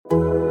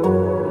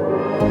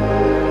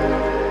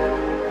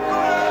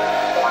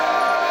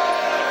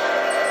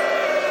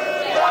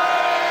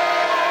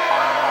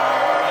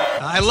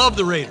love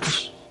the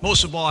Raiders.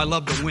 Most of all, I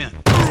love to win.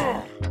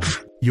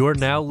 You're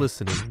now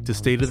listening to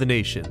State of the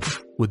Nation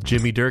with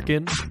Jimmy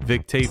Durkin,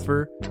 Vic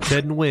Tafur,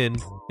 Ted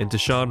Nguyen, and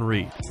Tashawn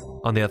Reed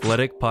on the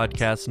Athletic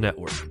Podcast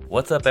Network.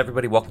 What's up,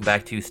 everybody? Welcome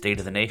back to State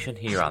of the Nation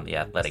here on the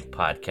Athletic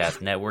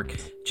Podcast Network.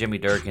 Jimmy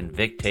Durkin,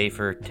 Vic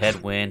Tafur, Ted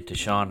Nguyen,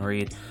 Tashawn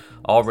Reed,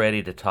 all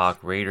ready to talk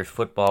Raiders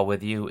football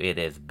with you. It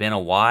has been a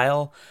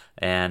while,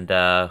 and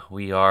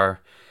we are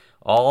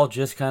all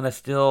just kind of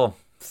still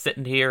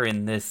sitting here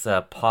in this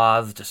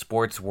paused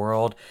sports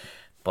world.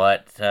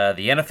 But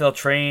the NFL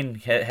train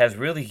has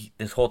really,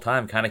 this whole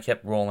time, kind of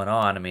kept rolling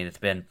on. I mean, it's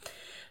been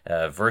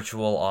a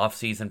virtual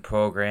off-season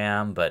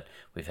program, but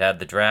we've had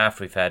the draft,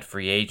 we've had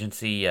free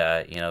agency.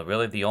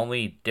 Really the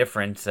only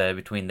difference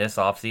between this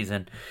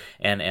off-season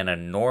and a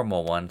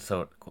normal one,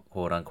 so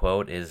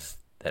quote-unquote, is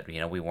that,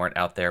 we weren't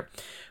out there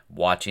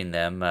watching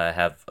them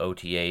have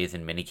OTAs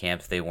and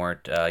minicamps. They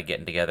weren't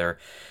getting together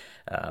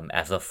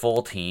as a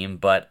full team.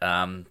 But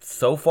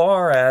so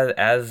far,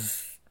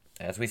 as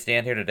we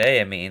stand here today,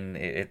 I mean,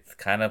 it's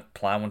kind of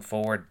plowing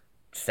forward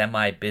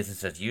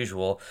semi-business as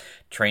usual.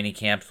 Training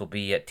camps will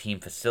be at team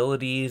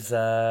facilities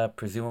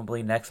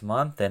presumably next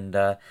month,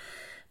 and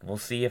we'll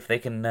see if they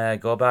can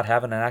go about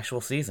having an actual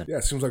season. Yeah,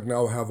 it seems like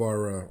now we'll have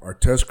our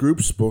test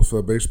groups, both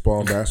baseball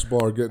and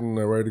basketball are getting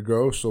ready to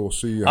go, so we'll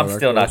see how I'm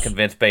still not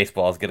convinced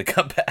baseball is going to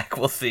come back.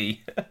 We'll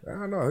see. I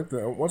don't know. I think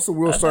that once the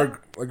wheels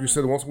start, like you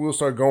said, once the wheels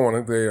start going, I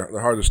think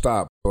they're hard to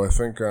stop. So I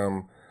think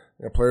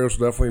players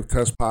will definitely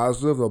test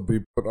positive. They'll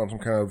be put on some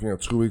kind of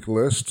 2-week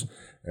list,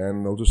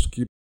 and they'll just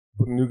keep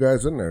putting new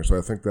guys in there. So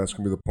I think that's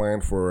going to be the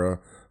plan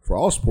for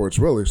all sports,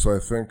 really. So I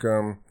think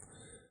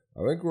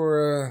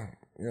we're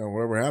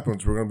whatever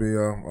happens, we're going to be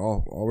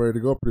all ready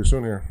to go pretty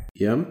soon here.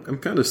 Yeah, I'm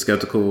kind of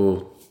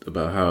skeptical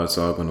about how it's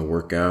all going to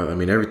work out. I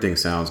mean, everything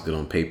sounds good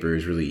on paper.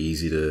 It's really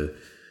easy to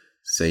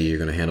say you're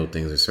going to handle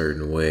things a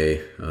certain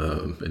way,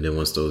 and then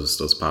once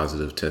those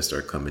positive tests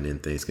start coming in,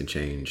 things can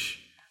change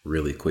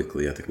really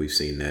quickly. I think we've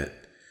seen that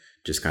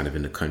just kind of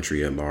in the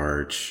country at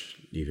large,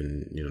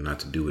 even, not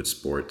to do with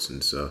sports.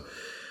 And so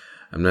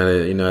I'm not,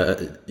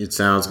 it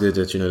sounds good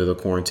that, they'll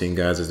quarantine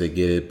guys as they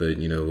get it, but,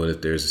 what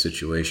if there's a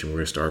situation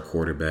where a star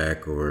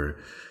quarterback or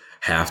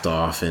half the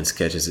offense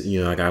catches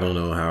it? I don't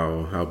know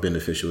how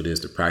beneficial it is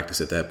to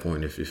practice at that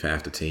point if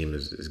half the team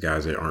is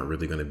guys that aren't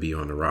really going to be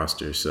on the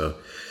roster. So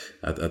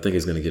I think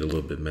it's going to get a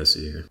little bit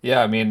messy here.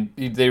 Yeah, I mean,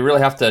 they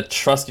really have to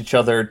trust each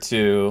other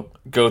to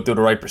go through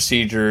the right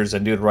procedures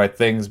and do the right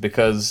things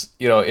because,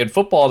 in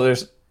football,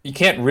 you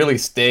can't really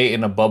stay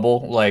in a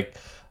bubble like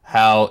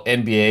how what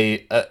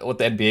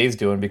the NBA is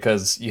doing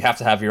because you have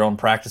to have your own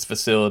practice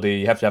facility,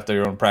 you have to have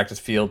your own practice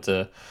field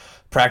to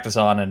practice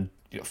on, and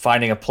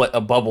finding a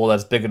bubble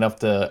that's big enough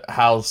to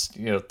house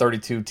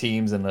 32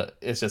 teams and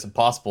it's just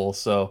impossible.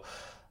 So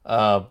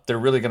they're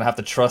really going to have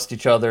to trust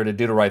each other to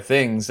do the right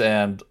things.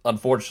 And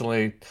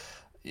unfortunately,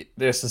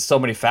 there's just so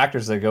many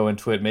factors that go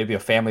into it. Maybe a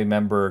family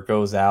member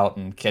goes out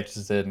and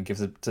catches it and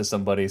gives it to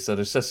somebody. So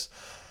there's just,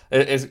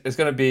 it's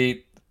going to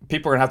be,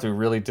 people are going to have to be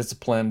really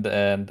disciplined,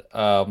 and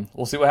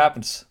we'll see what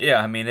happens.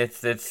 Yeah, I mean,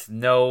 it's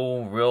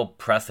no real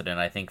precedent,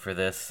 I think, for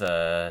this.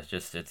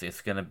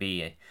 It's going to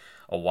be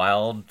a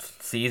wild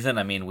season.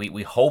 I mean,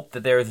 we hope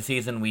that there is a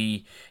season.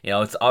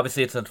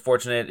 It's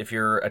unfortunate if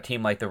you're a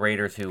team like the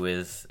Raiders who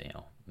is,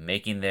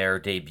 making their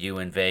debut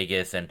in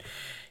Vegas and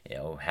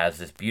has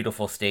this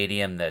beautiful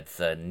stadium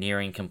that's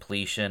nearing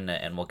completion,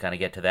 and we'll kind of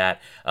get to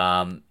that.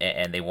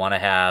 And they want to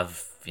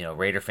have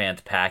Raider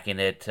fans packing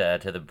it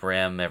to the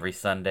brim every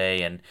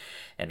Sunday, and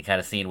kind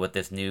of seeing what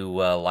this new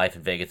life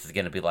in Vegas is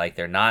going to be like.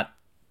 They're not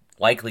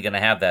likely going to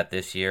have that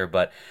this year,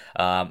 but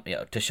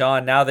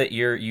Tashawn, now that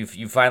you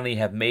finally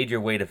have made your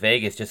way to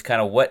Vegas, just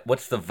kind of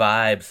what's the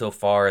vibe so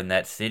far in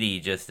that city,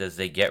 just as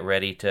they get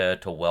ready to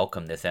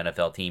welcome this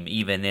NFL team,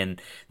 even in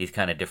these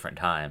kind of different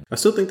times? I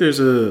still think there's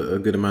a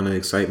good amount of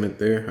excitement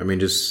there. I mean,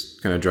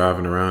 just kind of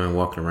driving around and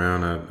walking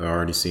around, I've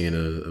already seen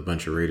a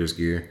bunch of Raiders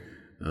gear.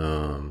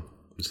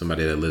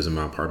 Somebody that lives in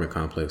my apartment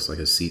complex, like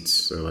his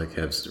seats are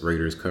have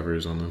Raiders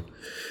covers on them,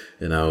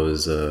 and I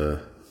was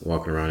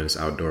walking around in this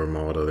outdoor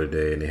mall the other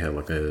day, and they had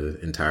an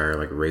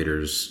entire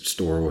Raiders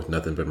store with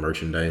nothing but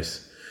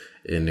merchandise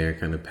in there,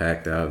 kind of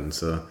packed out. And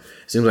so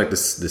it seems like the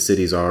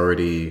city's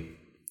already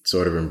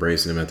sort of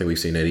embracing them. I think we've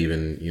seen that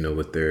even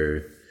with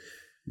their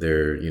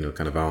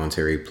kind of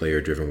voluntary player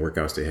driven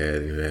workouts they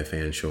had. They had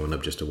fans showing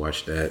up just to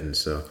watch that. And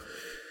so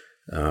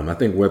I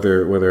think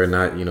whether or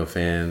not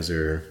fans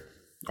or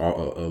a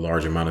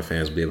large amount of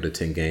fans will be able to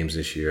attend games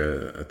this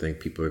year, I think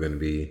people are going to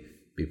be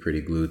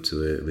pretty glued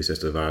to it. At least that's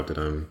the vibe that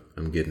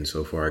I'm getting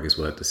so far. I guess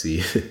we'll have to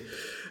see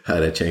how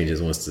that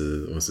changes once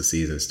the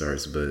season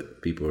starts.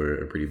 But people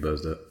are pretty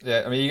buzzed up.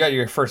 Yeah, I mean, you got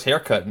your first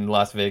haircut in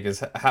Las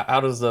Vegas. How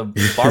does the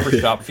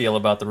barbershop feel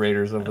about the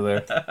Raiders over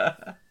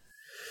there?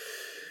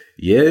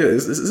 Yeah,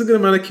 it's a good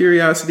amount of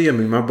curiosity. I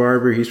mean, my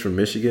barber, he's from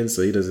Michigan,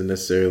 so he doesn't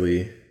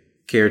necessarily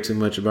care too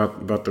much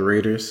about the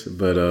Raiders,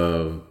 but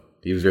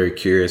he was very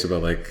curious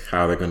about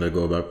how they're going to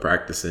go about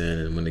practicing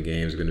and when the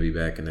games are going to be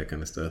back and that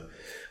kind of stuff.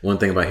 One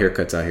thing about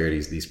haircuts out here,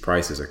 these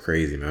prices are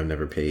crazy. Man, I've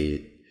never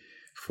paid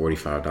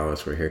 $45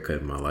 for a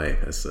haircut in my life.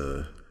 That's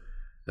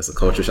a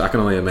culture shock. I can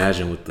only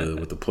imagine what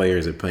the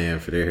players are paying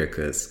for their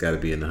haircuts. It's got to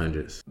be in the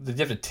hundreds. Did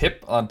you have to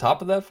tip on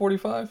top of that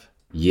 45?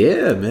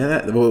 Yeah,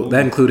 man.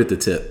 That included the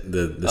tip.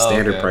 The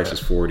standard price okay. was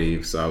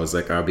 40, so I was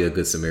like, I'll be a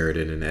good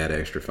Samaritan and add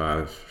an extra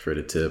 5 for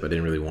the tip. I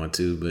didn't really want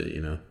to,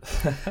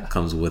 but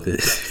comes with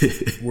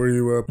it. Were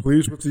you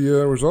pleased with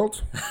the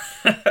results?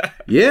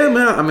 Yeah,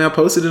 man. I mean, I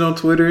posted it on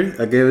Twitter.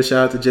 I gave a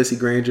shout out to Jesse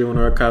Granger, one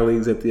of our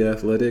colleagues at The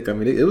Athletic. I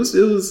mean, it was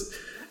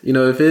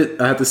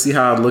I have to see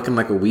how I'd look in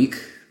like a week.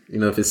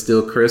 If it's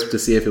still crisp to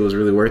see if it was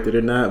really worth it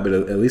or not. But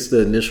at least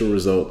the initial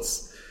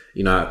results.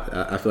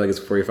 I feel like it's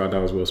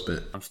 $45 well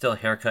spent. I'm still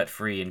haircut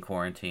free in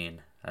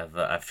quarantine.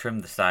 I've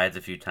trimmed the sides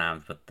a few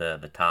times, but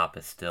the top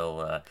is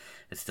still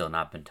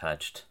not been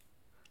touched.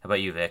 How about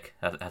you, Vic?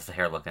 How's the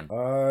hair looking?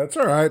 It's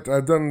all right.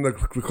 I've done the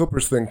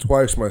Clippers thing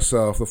twice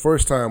myself. The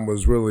first time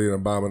was really an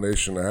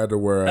abomination. I had to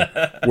wear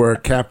a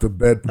cap to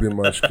bed pretty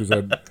much because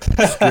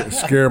I'd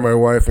scare my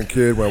wife and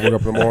kid when I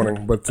woke up in the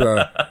morning. But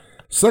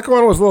second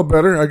one was a little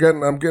better. I'm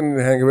getting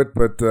the hang of it.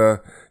 But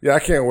I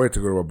can't wait to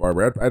go to a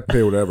barber. I'd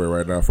pay whatever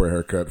right now for a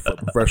haircut, for a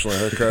professional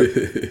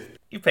haircut.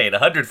 You paid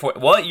 $100 for it.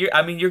 Well, you're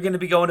going to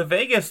be going to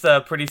Vegas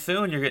pretty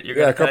soon. You're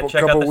going a to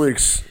check out couple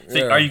weeks. So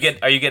yeah. Are you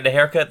getting a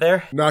haircut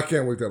there? No, I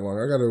can't wait that long.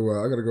 I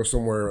gotta go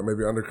somewhere,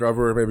 maybe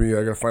undercover. Maybe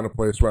I gotta find a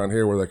place around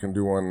here where I can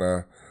do one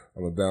on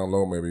the down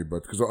low, maybe.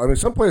 But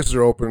because some places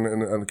are open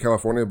in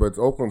California, but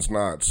Oakland's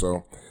not.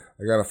 So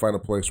I gotta find a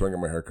place where I can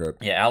get my haircut.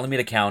 Yeah,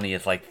 Alameda County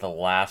is like the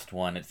last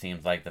one, it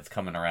seems like, that's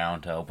coming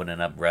around to opening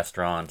up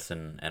restaurants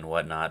and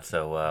whatnot.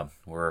 So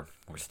we're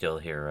still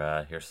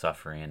here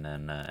suffering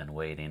and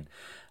waiting.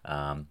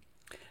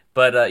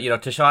 But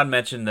Tashawn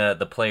mentioned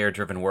the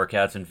player-driven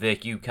workouts, and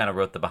Vic, you kind of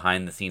wrote the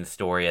behind-the-scenes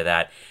story of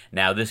that.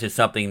 Now, this is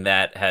something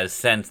that has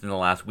since, in the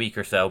last week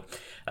or so,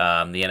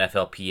 the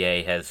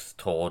NFLPA has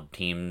told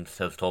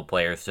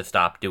players to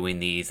stop doing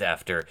these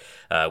after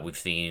we've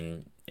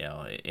seen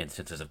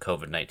instances of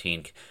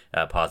COVID-19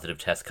 positive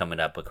tests coming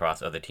up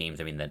across other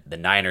teams. I mean, the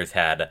Niners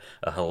had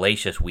a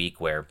hellacious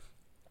week where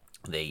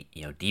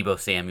Deebo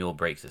Samuel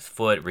breaks his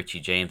foot, Richie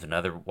James,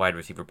 another wide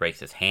receiver, breaks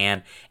his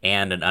hand,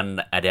 and an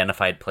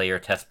unidentified player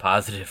tests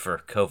positive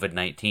for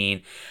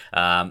COVID-19.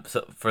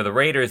 So for the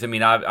Raiders, I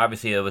mean,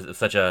 obviously it was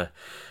such a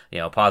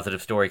positive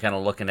story, kind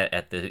of looking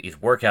at these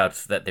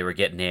workouts that they were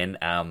getting in.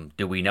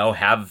 Do we know,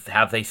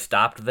 have they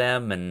stopped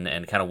them,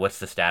 and kind of what's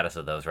the status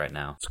of those right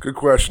now? It's a good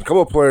question. A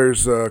couple of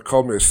players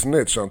called me a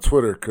snitch on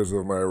Twitter because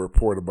of my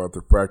report about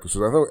their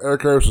practices. I think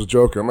Eric Harris was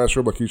joking. I'm not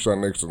sure about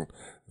Keyshawn Nixon,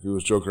 if he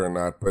was joking or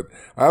not, but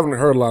I haven't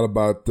heard a lot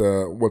about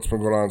what's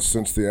been going on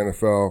since the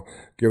NFL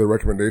gave the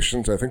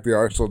recommendations. I think they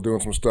are still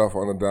doing some stuff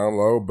on the down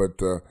low, but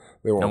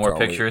they won't. No more tell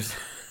me. pictures.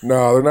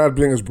 No, they're not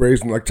being as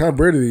brazen. Like Tom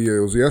Brady, it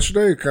was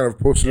yesterday, kind of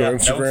posted on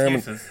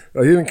Instagram.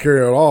 No he didn't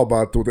care at all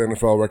about what the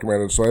NFL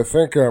recommended. So I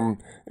think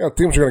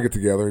teams are going to get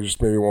together. It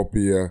just maybe won't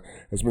be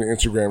as many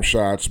Instagram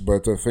shots,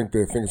 but I think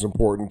they think it's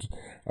important.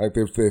 I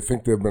think they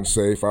think they've been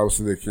safe.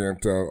 Obviously, they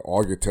can't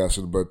all get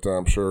tested, but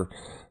I'm sure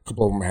a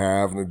couple of them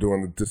have, and they're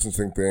doing the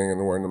distancing thing and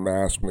they're wearing the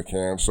mask when they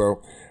can.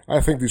 So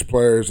I think these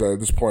players at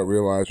this point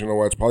realize, you know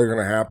what, it's probably going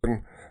to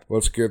happen.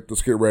 Let's get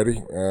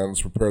ready and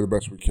let's prepare the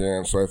best we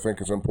can. So I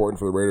think it's important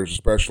for the Raiders,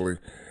 especially.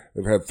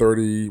 They've had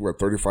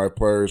 35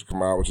 players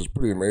come out, which is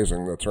pretty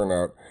amazing, the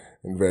turnout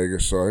in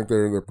Vegas. So I think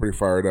they're pretty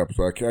fired up.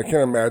 So I can't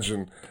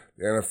imagine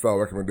the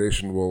NFL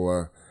recommendation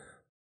will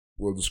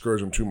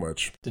discourage them too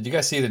much. Did you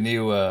guys see the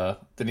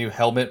new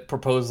helmet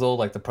proposal,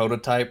 like the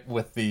prototype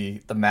with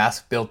the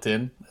mask built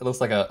in? It looks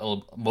like a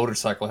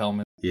motorcycle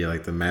helmet. Yeah,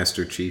 like the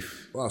Master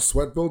Chief. A lot of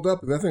sweat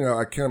buildup. And I think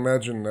I can't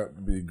imagine that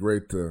would be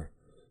great to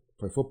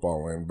play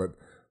football in. But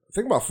the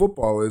thing about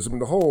football is,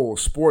 the whole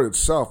sport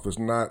itself is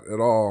not at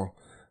all,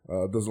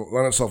 doesn't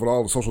lend itself at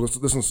all to social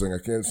distancing.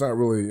 It's not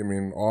really,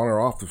 on or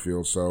off the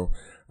field. So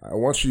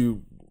once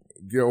you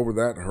get over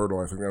that hurdle,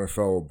 I think the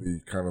NFL will be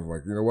kind of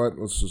like, you know what,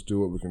 let's just do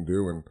what we can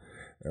do, and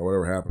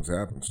whatever happens,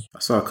 happens. I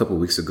saw a couple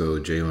weeks ago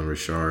Jalen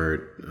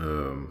Richard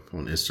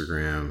on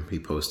Instagram. He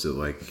posted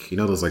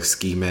those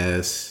ski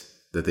masks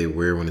that they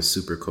wear when it's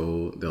super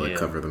cold. They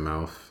cover the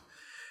mouth.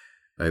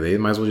 They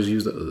might as well just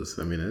use those.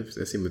 That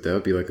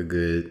would be a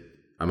good.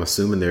 I'm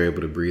assuming they're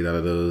able to breathe out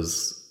of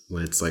those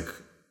when it's like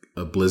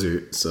a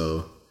blizzard.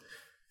 So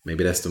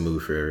maybe that's the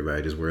move for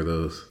everybody. Just wear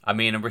those.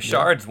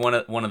 Richard's one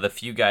of the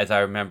few guys I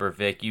remember.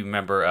 Vic, you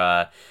remember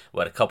a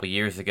couple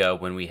years ago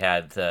when we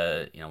had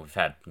we've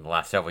had in the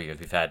last several years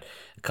we've had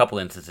a couple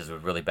instances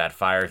with really bad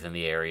fires in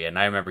the area, and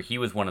I remember he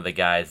was one of the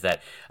guys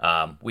that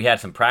we had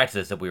some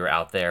practices that we were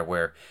out there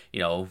where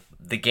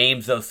the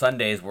games those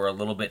Sundays were a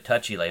little bit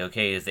touchy. Like,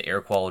 okay, is the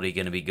air quality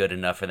going to be good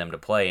enough for them to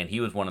play? And he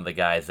was one of the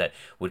guys that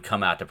would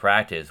come out to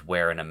practice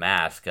wearing a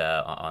mask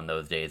on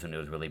those days when it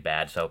was really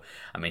bad. So,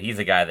 he's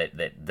a guy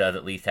that does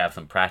at least have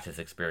some practice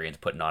experience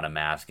putting on a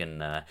mask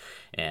and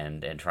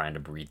trying to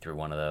breathe through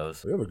one of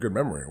those. You have a good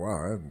memory.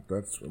 Wow,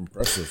 that's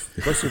impressive.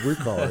 Impressive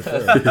recall right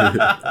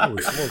there.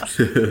 Holy smokes.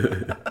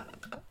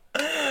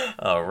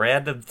 A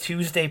random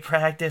Tuesday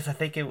practice. I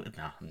think it was.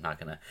 No, I'm not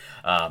gonna.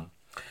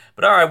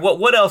 But all right,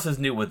 what else is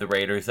new with the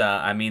Raiders?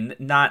 I mean,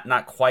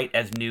 not quite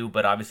as new,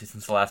 but obviously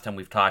since the last time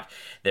we've talked,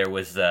 there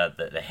was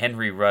the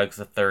Henry Ruggs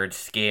III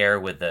scare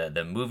with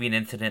the moving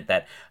incident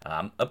that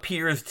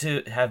appears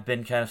to have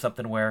been kind of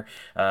something where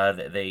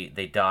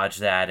they dodged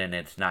that and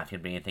it's not going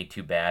to be anything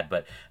too bad.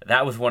 But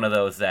that was one of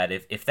those that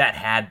if that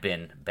had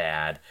been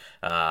bad,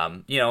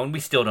 and we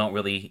still don't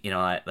really,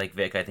 like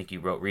Vic, I think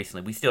you wrote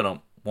recently, we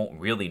still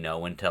won't really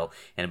know until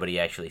anybody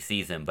actually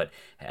sees him. But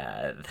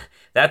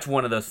that's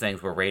one of those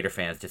things where Raider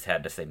fans just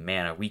had to say,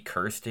 man, are we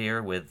cursed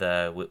here with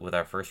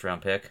our first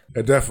round pick?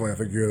 Yeah, definitely. I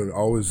think you're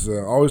always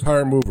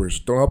hire movers.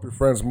 Don't help your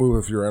friends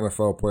move if you're an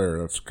NFL player.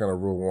 That's kind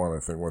of rule one, I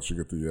think, once you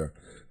get the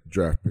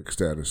draft pick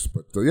status.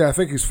 But yeah, I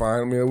think he's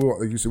fine. I mean,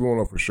 like you said, we won't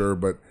know for sure,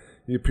 but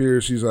he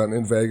appears he's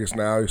in Vegas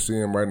now. You see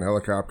him riding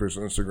helicopters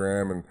on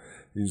Instagram, and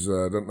he's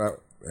does not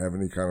have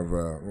any kind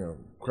of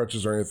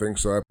crutches or anything.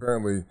 So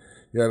apparently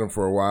he had him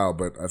for a while,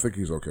 but I think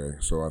he's okay.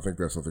 So I think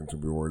that's nothing to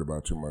be worried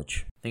about too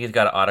much. I think he's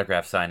got an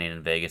autograph signing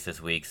in Vegas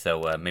this week,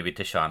 so maybe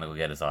Tashawn will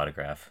get his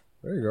autograph.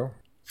 There you go.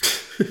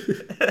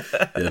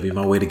 That'd be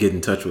my way to get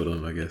in touch with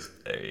him, I guess.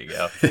 There you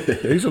go.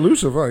 Yeah, he's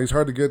elusive, huh? He's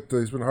hard to get.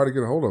 He's been hard to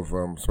get a hold of.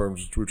 So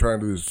we're trying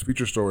to do these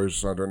feature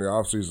stories during the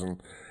off season,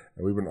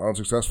 and we've been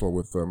unsuccessful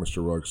with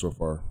Mr. Ruggs so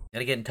far.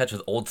 Gotta get in touch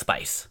with Old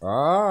Spice.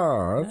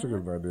 Ah, that's a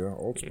good idea.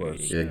 Old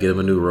Spice. Yeah, get him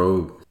a new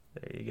robe.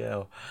 There you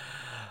go.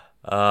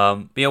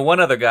 One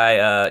other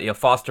guy,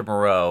 Foster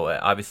Moreau.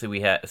 Obviously,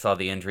 we saw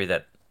the injury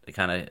that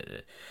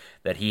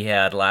he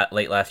had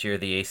late last year,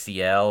 the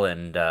ACL,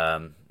 and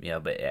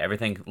but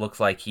everything looks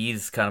like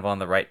he's kind of on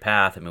the right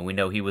path. I mean, we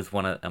know he was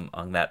one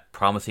among that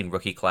promising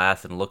rookie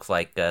class, and it looks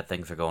like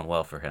things are going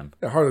well for him.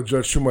 Yeah, hard to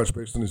judge too much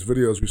based on these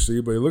videos we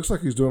see, but it looks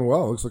like he's doing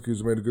well. It looks like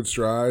he's made good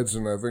strides,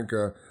 and I think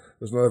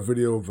there's another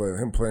video of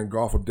him playing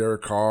golf with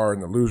Derek Carr,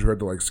 and the loser had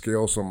to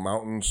scale some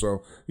mountains.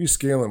 So he's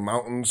scaling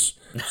mountains.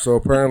 So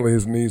apparently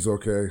his knee's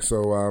okay.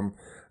 So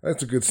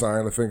that's a good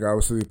sign. I think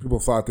obviously people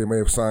thought they may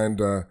have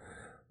signed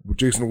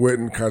Jason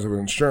Witten because of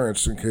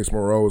insurance in case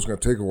Moreau was going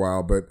to take a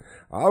while, but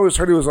I always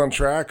heard he was on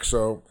track.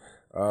 So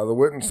the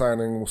Witten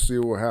signing, we'll see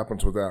what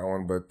happens with that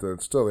one.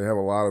 But still, they have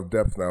a lot of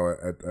depth now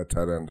at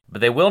tight end.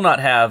 But they will not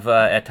have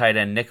at tight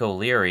end Nick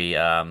O'Leary.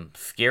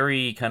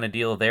 Scary kind of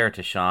deal there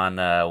to Sean.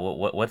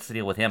 What's the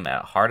deal with him? A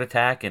heart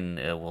attack and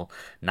will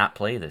not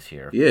play this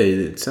year. Yeah,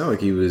 it sounded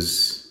like he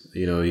was,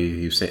 he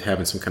was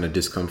having some kind of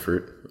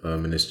discomfort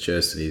in his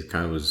chest, and he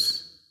kind of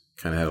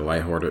had a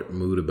lighthearted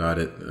mood about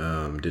it.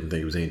 Didn't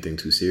think it was anything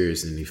too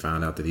serious, and he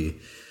found out that he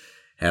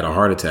had a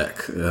heart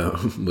attack,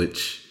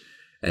 which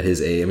at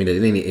his age, I mean,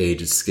 at any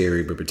age, it's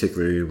scary, but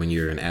particularly when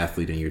you're an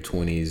athlete in your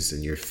 20s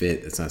and you're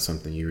fit, it's not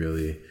something you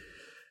really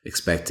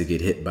expect to get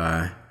hit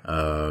by.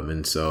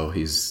 And so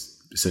he's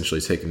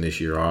essentially taking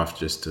this year off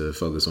just to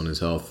focus on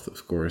his health,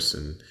 of course,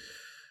 and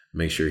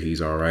make sure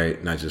he's all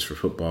right, not just for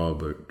football,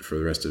 but for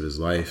the rest of his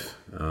life.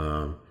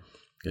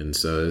 And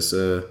so it's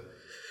a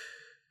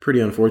pretty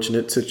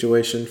unfortunate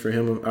situation for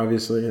him,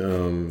 obviously.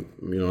 On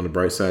the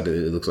bright side,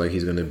 it looks like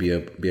he's going to be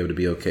able to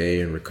be okay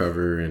and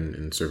recover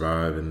and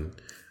survive and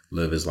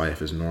live his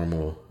life as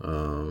normal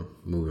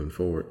moving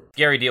forward.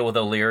 Scary deal with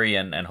O'Leary,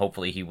 and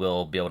hopefully he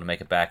will be able to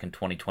make it back in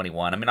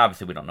 2021. I mean,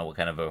 obviously we don't know what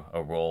kind of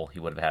a role he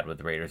would have had with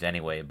the Raiders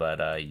anyway,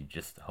 but you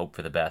just hope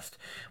for the best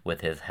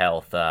with his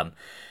health. Another,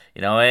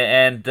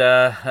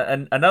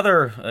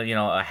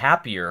 a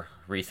happier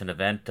recent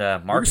event,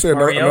 Marcus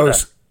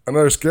Mariota.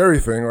 Another scary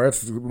thing, right?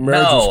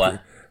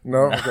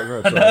 No.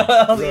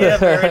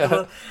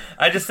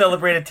 I just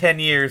celebrated 10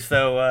 years,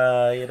 so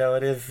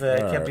it is. It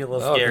can be a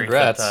little scary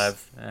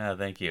sometimes.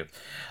 Thank you.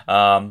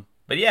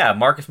 But yeah,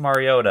 Marcus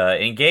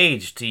Mariota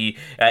engaged.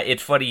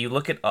 It's funny. You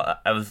look at.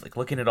 I was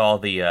looking at all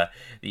the.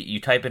 You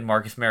type in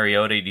Marcus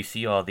Mariota, and you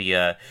see all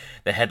the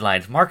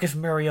headlines. Marcus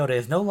Mariota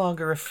is no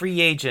longer a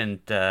free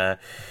agent.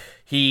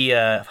 He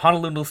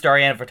Honolulu Star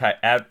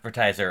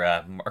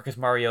advertiser Marcus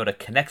Mariota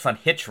connects on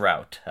hitch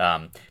route.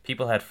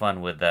 People had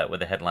fun with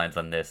the headlines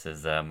on this.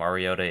 As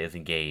Mariota is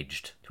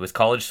engaged to his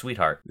college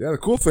sweetheart. Yeah, the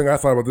cool thing I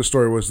thought about this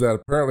story was that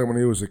apparently when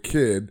he was a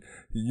kid,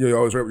 you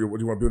always write what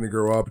you want to be when you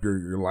grow up,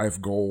 your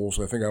life goals.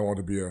 I think I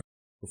wanted to be a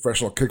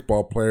professional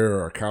kickball player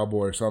or a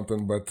cowboy or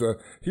something. But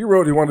he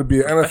wrote he wanted to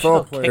be an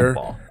NFL player.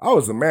 Kickball. I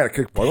was the man at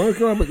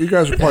kickball. You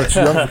guys are probably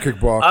too young for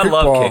kickball. I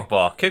love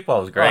kickball.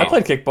 Kickball was great. I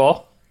played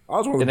kickball. I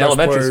was one of the in best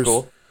elementary players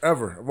school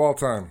ever of all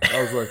time.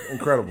 I was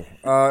incredible.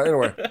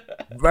 Anyway,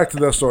 back to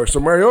that story. So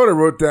Mariota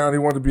wrote down he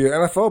wanted to be an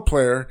NFL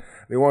player.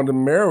 He wanted to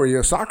marry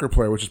a soccer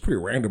player, which is pretty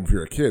random if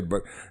you're a kid.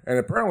 And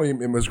apparently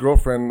his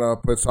girlfriend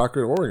played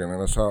soccer at Oregon, and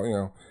that's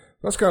how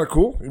that's kind of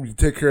cool. You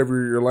take care of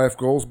your life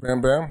goals,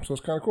 bam, bam. So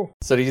it's kind of cool.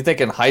 So do you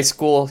think in high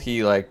school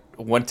he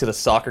went to the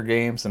soccer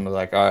games and was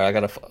like, all right, I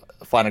gotta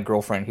find a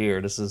girlfriend here.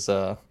 This is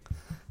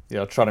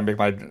trying to make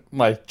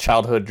my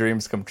childhood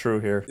dreams come true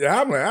here.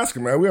 Yeah, I'm gonna ask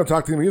him, man. We don't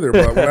talk to him either,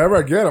 but whenever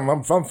I get him,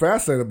 I'm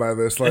fascinated by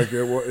this.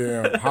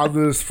 How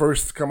did this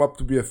first come up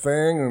to be a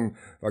thing? And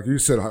like you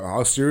said,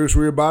 how serious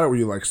were you about it? Were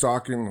you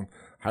stalking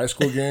high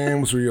school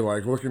games? Were you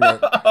looking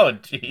at oh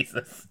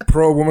Jesus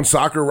pro women's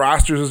soccer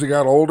rosters as he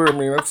got older? I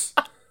mean,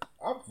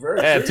 I'm very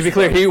And to be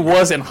clear, he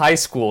was in high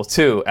school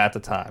too at the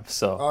time.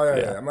 So. Oh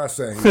yeah. I'm not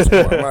saying he's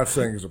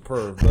a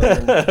perv.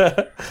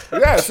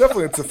 But yeah,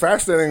 it's a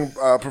fascinating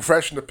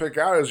profession to pick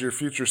out as your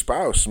future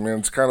spouse. I mean,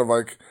 it's kind of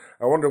like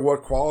I wonder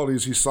what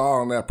qualities he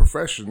saw in that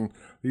profession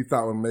he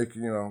thought would make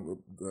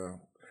the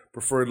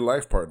preferred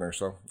life partner.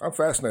 So I'm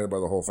fascinated by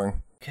the whole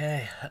thing.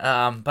 Okay.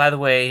 By the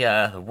way,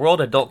 the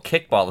World Adult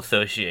Kickball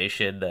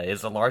Association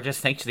is the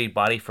largest sanctioning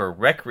body for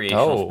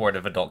recreational sport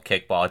of adult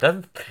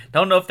kickball.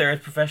 Don't know if there is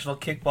professional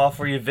kickball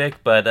for you, Vic,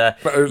 but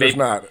there's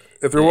not.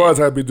 If there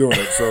was, I'd be doing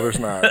it. So there's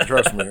not.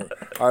 Trust me.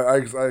 I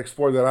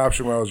explored that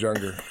option when I was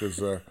younger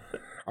because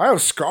I have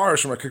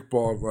scars from my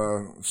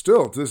kickball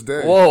still to this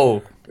day.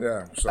 Whoa.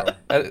 Yeah. So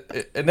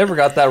it never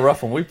got that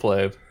rough when we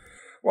played.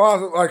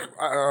 Well, like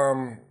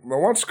my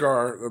one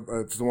scar,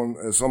 it's the one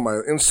that's on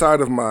my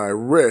inside of my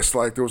wrist.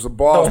 Like there was a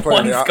ball.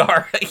 One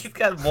scar. He's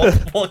got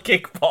multiple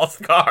kickball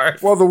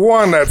scars. Well, the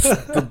one that's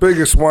the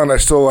biggest one, I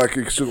still like.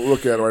 You should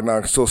look at it right now. I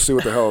can still see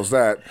what the hell is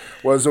that.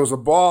 There was a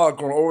ball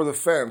going over the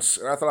fence,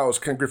 and I thought I was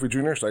Ken Griffey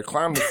Jr. So I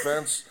climbed the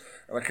fence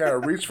and I kind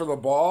of reached for the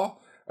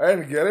ball. I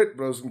didn't get it,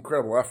 but it was an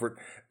incredible effort.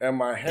 And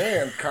my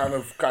hand kind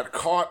of got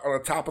caught on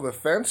the top of the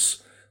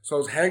fence. So I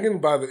was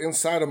hanging by the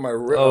inside of my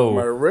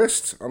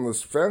wrist on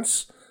this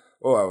fence.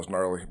 Oh, that was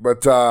gnarly.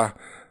 But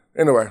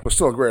anyway, it was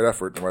still a great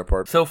effort on my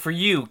part. So for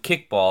you,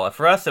 kickball,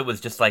 for us it was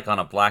just like on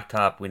a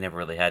blacktop. We never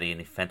really had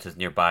any fences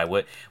nearby.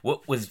 What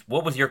was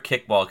your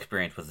kickball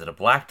experience? Was it a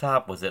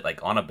blacktop? Was it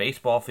like on a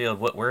baseball field?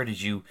 Where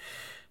did you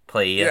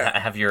play?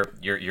 Have your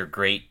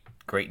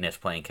greatness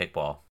playing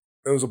kickball?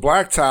 It was a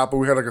blacktop, but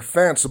we had like a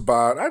fence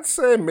about, I'd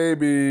say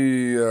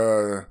maybe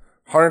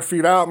 100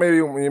 feet out,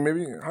 maybe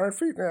 100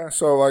 feet. Yeah.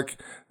 So like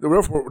there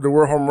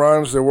were home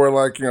runs, there were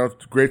like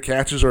great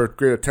catches or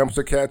great attempts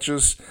at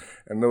catches,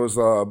 and it was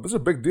a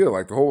big deal.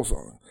 Like the whole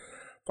song,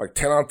 like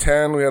 10 on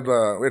 10. We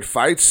had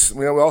fights.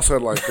 We also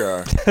had like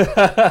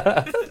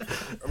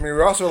we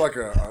also had like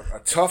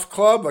a tough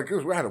club. Like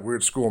we had a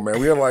weird school, man.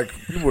 We had like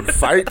people would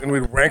fight and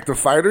we'd rank the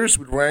fighters.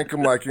 We'd rank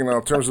them like in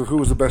terms of who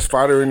was the best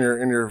fighter in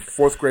your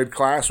fourth grade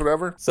class,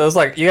 whatever. So it's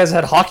like you guys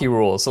had hockey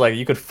rules. So like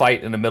you could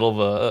fight in the middle of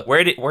a.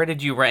 Where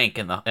did you rank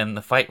in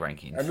the fight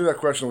rankings? I knew that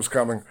question was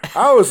coming.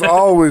 I was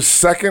always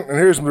second, and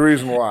here's the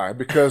reason why.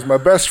 Because my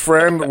best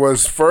friend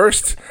was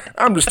first.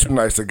 I'm just too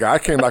nice a guy. I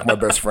can't knock my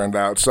best friend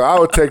out, so I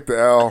would take the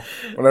L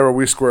whenever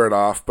we squared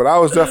off. But I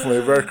was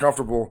definitely very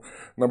comfortable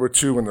number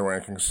 2 in the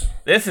rankings.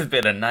 This has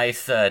been a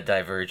nice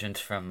divergence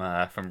from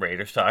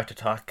Raiders talk to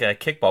talk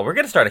kickball. We're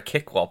going to start a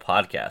kickball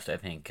podcast, I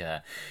think.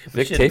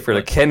 Vic Tafer,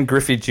 the Ken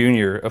Griffey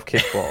Jr. of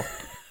kickball.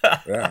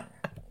 Yeah.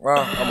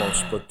 Well,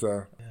 almost. But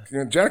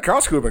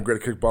Janikowski would have been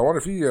great at kickball. I wonder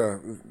if he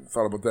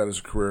thought about that as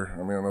a career.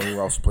 I mean, I know he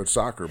also played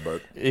soccer,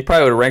 but he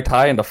probably would have ranked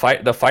high in the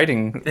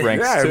fighting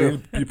ranks, yeah, too. I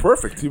mean, he'd be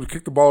perfect. He would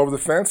kick the ball over the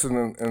fence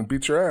and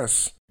beat your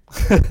ass.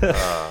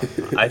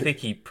 I think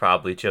he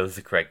probably chose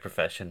the correct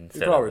profession. He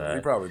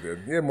probably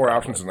did. He had more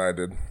options than I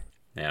did.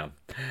 Yeah.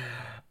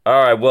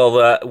 All right.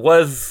 Well,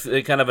 was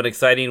kind of an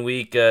exciting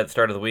week at the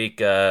start of the week.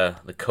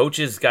 The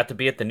coaches got to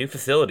be at the new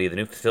facility. The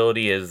new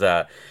facility is,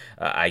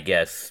 I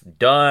guess,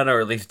 done,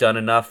 or at least done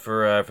enough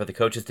for the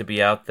coaches to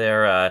be out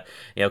there.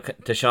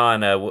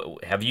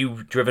 Tashawn, have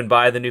you driven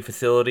by the new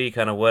facility?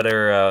 Kind of what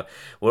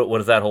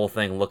is that whole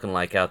thing looking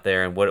like out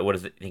there, and what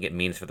does it think it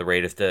means for the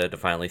Raiders to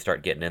finally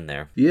start getting in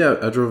there? Yeah,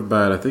 I drove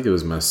by it. I think it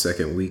was my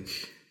second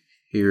week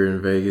here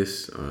in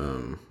Vegas.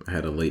 I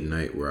had a late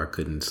night where I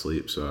couldn't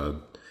sleep, so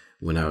I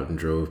went out and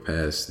drove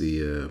past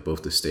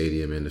both the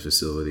stadium and the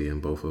facility,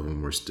 and both of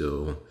them were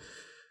still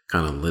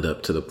kind of lit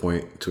up to the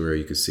point to where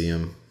you could see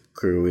them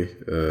clearly.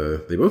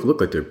 They both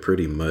look like they're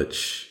pretty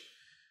much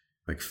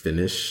like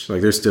finished.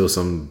 Like there's still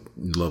some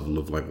level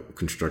of like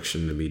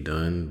construction to be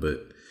done,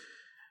 but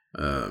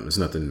it's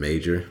nothing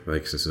major.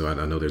 Like so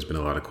I know there's been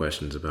a lot of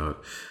questions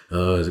about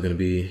is it going to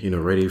be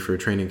ready for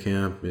training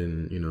camp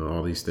and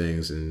all these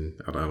things, and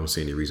I don't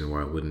see any reason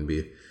why it wouldn't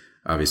be.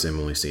 Obviously,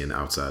 I'm only seeing the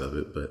outside of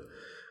it, but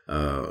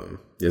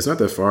it's not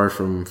that far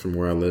from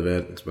where I live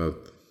at. It's about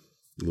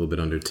a little bit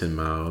under 10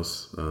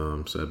 miles.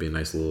 So that'd be a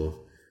nice little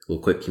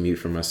quick commute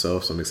for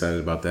myself. So I'm excited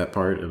about that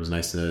part. It was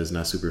nice to know it's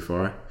not super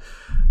far.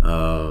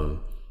 But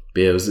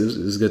yeah, it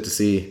was good to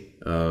see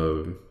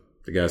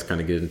the guys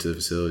kind of get into the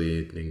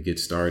facility and get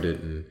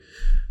started. And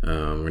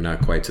we're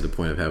not quite to the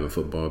point of having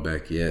football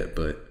back yet,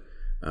 but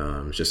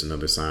it's just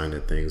another sign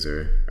that things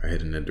are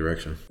heading in that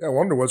direction. Yeah, I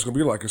wonder what it's going to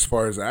be like as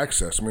far as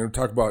access. I mean, we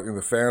talk about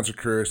the fans are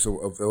curious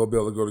if they'll be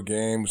able to go to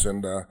games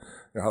and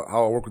how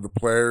it'll work with the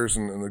players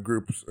and the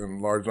groups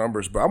in large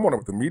numbers. But I'm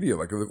wondering with the media,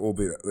 like, will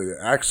be the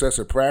access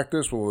at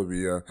practice? Will it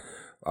be?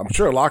 I'm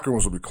sure locker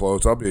rooms will be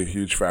closed. That'll be a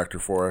huge factor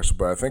for us.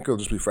 But I think it'll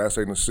just be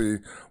fascinating to see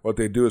what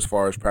they do as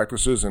far as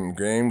practices and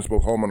games,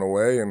 both home and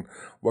away, and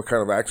what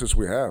kind of access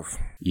we have.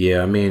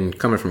 Yeah, I mean,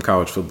 coming from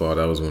college football,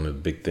 that was one of the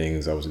big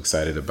things I was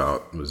excited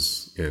about.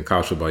 Was in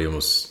college football, you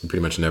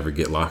pretty much never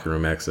get locker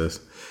room access.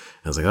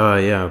 I was like, oh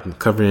yeah, I'm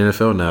covering the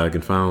NFL now. I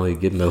can finally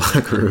get in the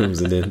locker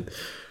rooms, and then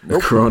the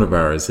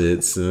coronavirus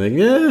hits. And like,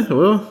 yeah,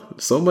 well,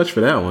 so much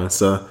for that one.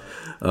 So,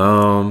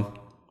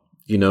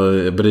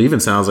 but it even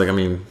sounds like,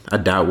 I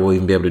doubt we'll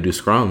even be able to do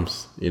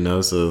scrums,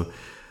 so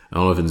I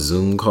don't know if it's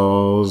Zoom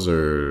calls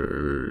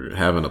or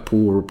having a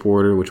pool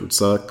reporter, which would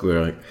suck.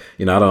 Or I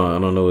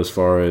don't know, as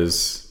far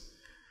as,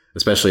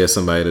 especially as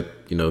somebody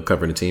that,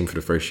 covering the team for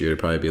the first year, it'd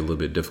probably be a little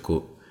bit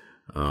difficult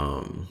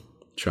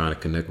trying to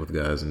connect with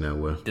guys in that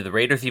way. Do the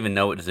Raiders even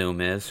know what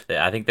Zoom is?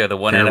 I think they're the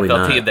one Apparently NFL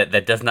not. team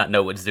that does not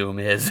know what Zoom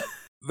is.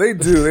 They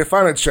do. They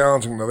find it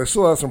challenging, though. They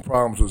still have some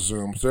problems with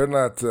Zooms. They're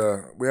not.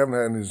 We haven't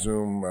had any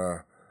Zoom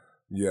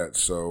yet,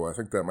 so I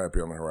think that might be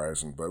on the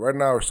horizon. But right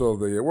now,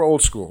 we're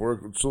old school. We're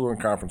still doing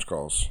conference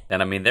calls.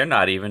 And they're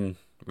not even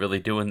really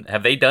doing.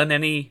 Have they done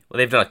any? Well,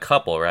 they've done a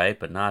couple, right?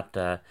 But not.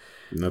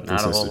 Nothing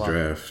not since a whole the lot.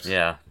 draft.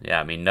 Yeah.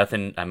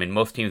 Nothing.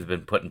 Most teams have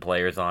been putting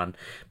players on,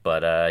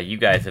 but you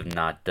guys have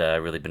not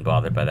really been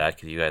bothered by that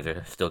because you guys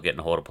are still getting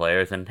a hold of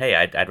players. And hey,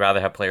 I'd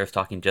rather have players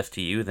talking just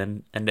to you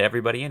than to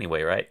everybody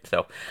anyway, right?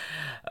 So,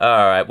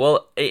 all right.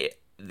 Well,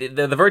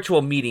 the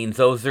virtual meetings,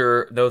 those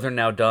are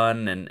now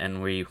done,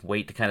 and we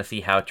wait to kind of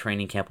see how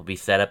training camp will be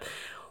set up.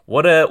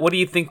 What do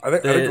you think? I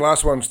think the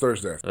last one's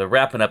Thursday.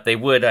 Wrapping up, they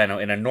would. I know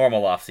in a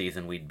normal off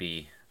season, they'd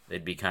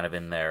be kind of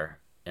in their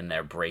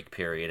break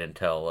period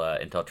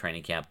until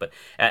training camp. But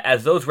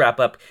as those wrap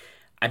up,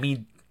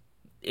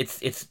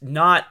 it's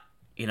not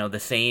the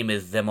same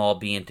as them all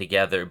being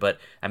together. But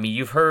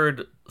you've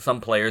heard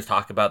some players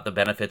talk about the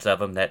benefits of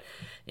them that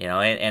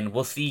and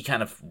we'll see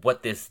kind of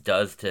what this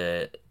does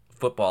to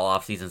football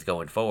off seasons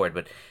going forward.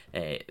 But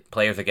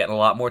players are getting a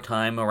lot more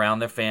time around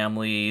their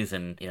families,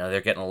 and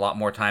they're getting a lot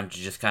more time to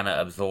just kind of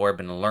absorb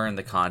and learn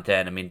the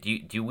content.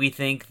 Do we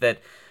think that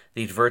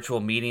these virtual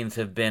meetings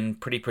have been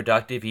pretty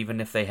productive, even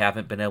if they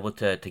haven't been able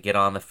to get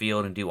on the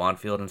field and do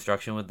on-field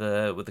instruction with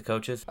the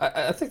coaches?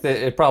 I think that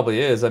it probably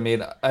is.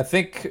 I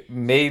think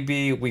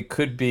maybe we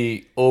could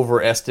be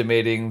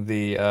overestimating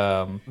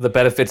the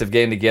benefits of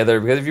getting together,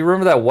 because if you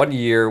remember that one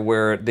year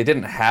where they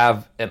didn't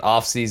have an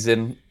off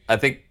season, I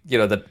think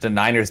the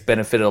Niners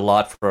benefited a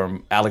lot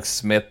from Alex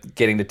Smith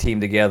getting the team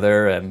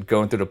together and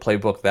going through the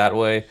playbook that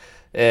way,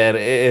 and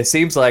it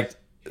seems like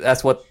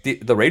that's what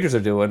the Raiders are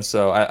doing.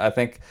 So I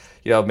think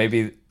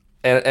maybe,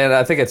 and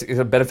I think it's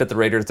a benefit the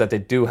Raiders that they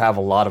do have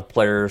a lot of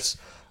players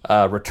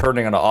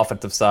returning on the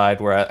offensive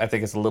side, where I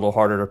think it's a little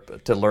harder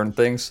to learn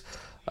things.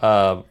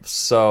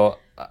 So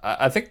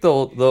I think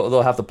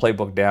they'll have the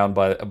playbook down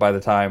by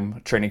the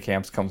time training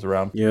camps comes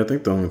around. Yeah, I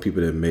think the only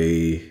people that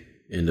may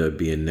end up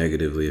being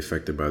negatively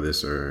affected by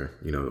this are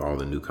all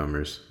the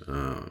newcomers,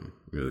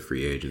 the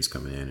free agents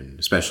coming in, and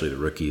especially the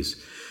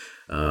rookies.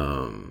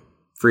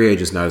 Free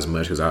agents not as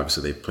much, because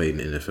obviously they've played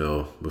in the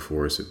NFL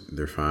before, so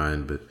they're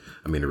fine. But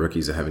the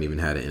rookies that haven't even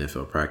had an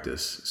NFL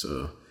practice,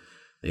 so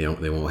they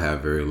won't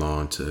have very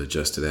long to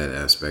adjust to that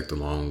aspect,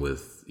 along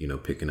with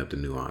picking up the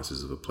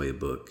nuances of a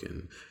playbook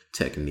and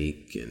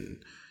technique and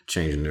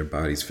changing their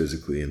bodies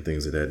physically and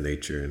things of that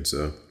nature. And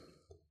so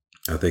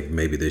I think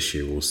maybe this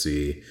year we'll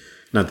see,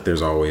 not that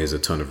there's always a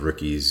ton of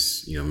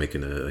rookies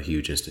making a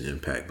huge instant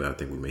impact, but I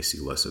think we may see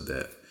less of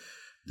that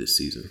this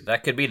season.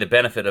 That could be the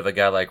benefit of a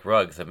guy like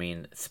Ruggs.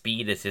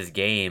 Speed is his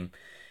game.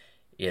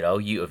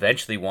 You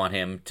eventually want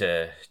him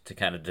to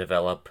kind of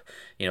develop,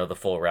 the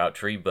full route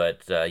tree,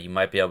 but you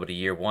might be able to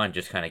year one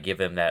just kind of give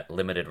him that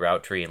limited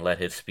route tree and let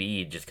his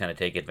speed just kind of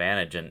take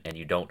advantage, and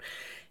you don't,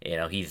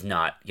 he's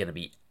not going to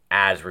be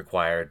as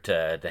required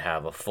to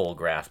have a full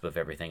grasp of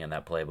everything in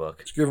that playbook.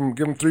 Just give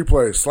him 3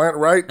 plays: slant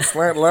right,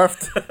 slant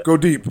left, go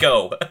deep.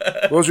 Go.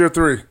 Those are your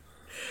 3.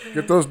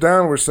 Get those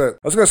down, we're set. I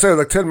was going to say,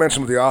 like Ted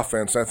mentioned with the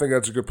offense, I think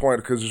that's a good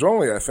point, because there's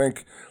only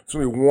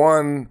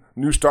one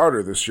new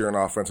starter this year in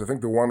offense. I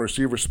think the one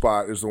receiver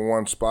spot is the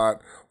one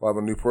spot we'll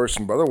have a new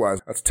person, but otherwise,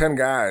 that's 10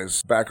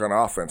 guys back on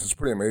offense. It's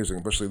pretty amazing,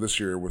 especially this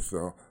year with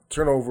the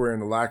turnover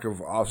and the lack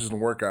of off-season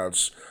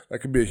workouts. That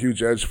could be a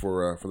huge edge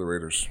for the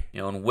Raiders.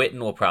 And Witten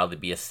will probably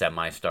be a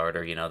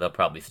semi-starter. They'll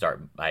probably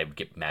start, I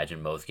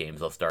imagine most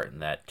games they'll start in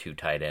that 2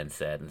 tight end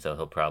set, and so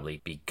he'll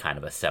probably be kind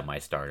of a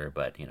semi-starter,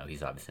 but,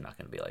 he's obviously not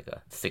going to be like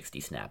a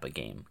 60-snap a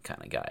game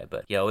kind of guy.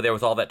 But, there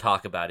was all that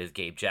talk about, is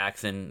Gabe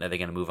Jackson, are they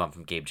going to move on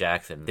from Gabe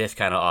Jackson? This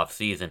kind of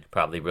off-season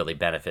probably really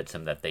benefits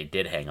him that they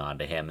did hang on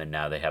to him, and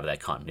now they have that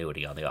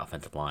continuity on the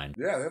offensive line.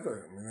 Yeah, they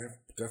have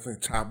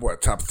definitely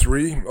top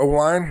 3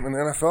 O-line in the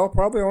NFL,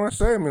 probably, I want to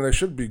say. They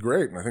should be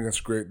great, and I think that's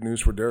great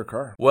news for Derek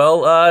Carr.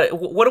 Well,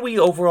 what do we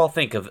overall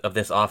think of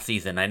this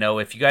offseason? I know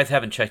if you guys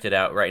haven't checked it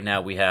out right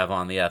now, we have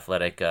on The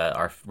Athletic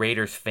our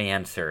Raiders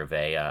fan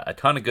survey, a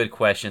ton of good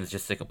questions.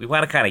 We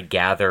want to kind of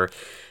gather,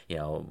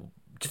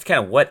 just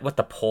kind of what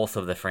the pulse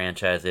of the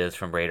franchise is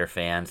from Raider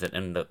fans.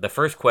 And the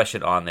first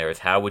question on there is,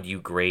 how would you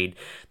grade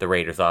the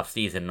Raiders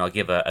offseason? And I'll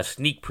give a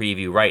sneak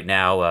preview right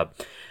now.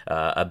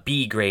 A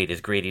B grade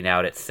is grading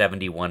out at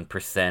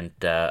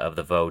 71% of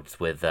the votes,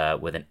 with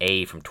an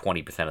A from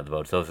 20% of the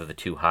votes. Those are the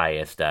 2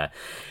 highest.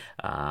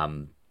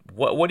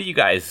 What do you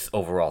guys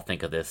overall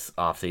think of this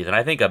offseason?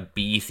 I think a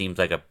B seems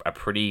like a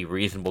pretty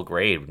reasonable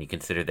grade when you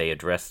consider they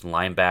addressed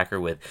linebacker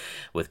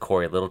with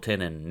Corey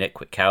Littleton and Nick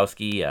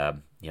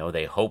Kwiatkowski.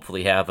 they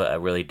hopefully have a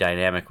really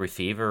dynamic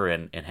receiver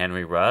in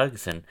Henry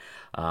Ruggs, and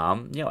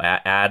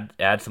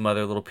add some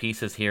other little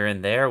pieces here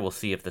and there. We'll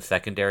see if the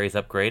secondary is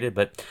upgraded,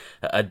 but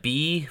a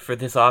B for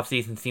this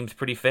offseason seems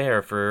pretty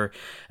fair for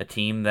a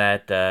team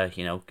that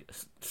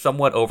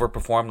somewhat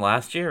overperformed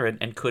last year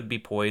and could be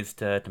poised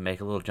to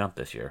make a little jump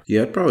this year.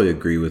 Yeah, I'd probably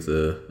agree with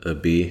a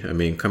B. I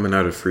mean, coming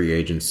out of free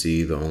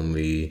agency, the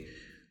only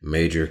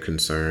major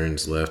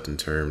concerns left in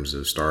terms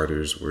of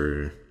starters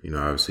were,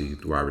 obviously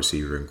wide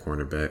receiver and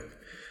cornerback.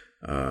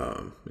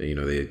 They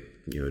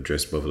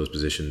addressed both of those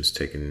positions,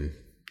 taking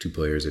 2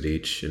 players at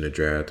each in the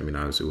draft. I mean,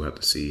 obviously we'll have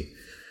to see,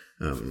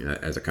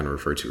 as I kind of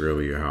referred to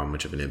earlier, how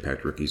much of an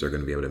impact rookies are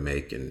going to be able to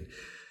make. And,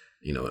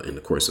 in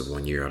the course of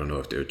 1 year, I don't know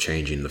if they're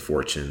changing the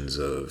fortunes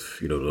of,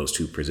 those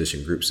 2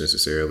 position groups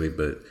necessarily,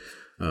 but,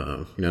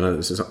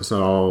 it's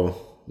not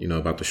all,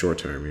 about the short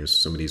term.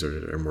 Some of these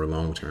are more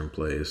long-term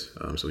plays.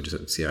 So we just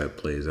have to see how it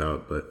plays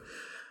out. But,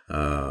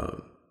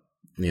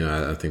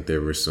 I think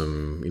there were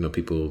some,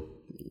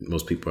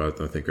 most people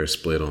I think are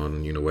split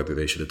on, whether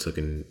they should have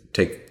taken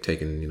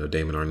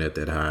Damon Arnett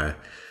that high,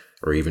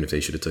 or even if they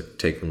should have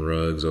taken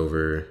Ruggs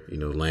over,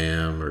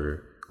 Lamb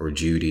or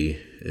Judy.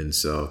 And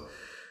so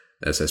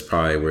that's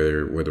probably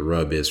where the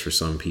rub is for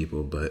some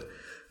people. But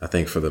I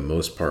think for the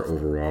most part,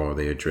 overall,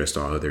 they addressed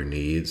all of their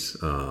needs.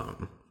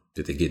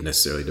 Did they get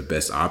necessarily the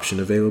best option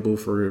available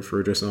for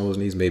addressing all those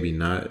needs? Maybe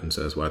not. And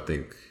so that's why I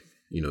think,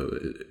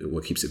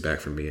 what keeps it back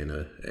from being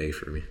an A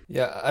for me.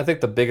 Yeah, I think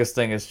the biggest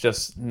thing is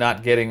just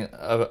not getting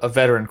a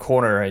veteran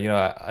corner.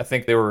 I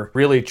think they were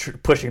really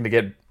pushing to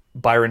get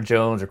Byron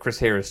Jones or Chris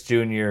Harris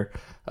Jr.,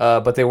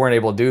 but they weren't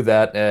able to do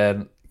that.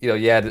 And,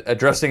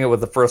 addressing it with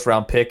the first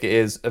round pick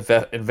is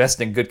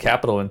investing good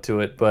capital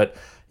into it. But,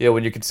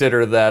 when you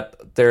consider that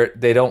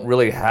they don't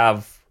really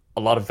have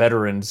a lot of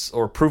veterans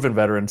or proven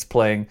veterans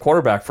playing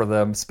quarterback for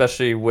them,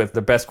 especially with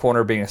the best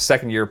corner being a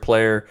second-year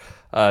player,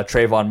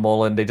 Trayvon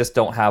Mullen. They just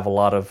don't have a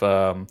lot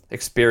of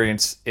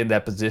experience in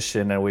that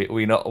position, and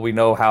we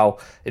know how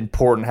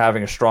important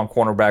having a strong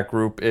cornerback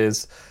group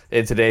is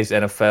in today's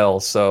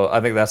NFL. So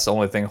I think that's the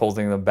only thing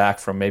holding them back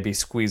from maybe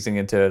squeezing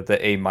into the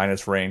A-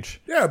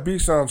 range. Yeah, B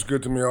sounds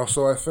good to me.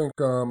 Also, I think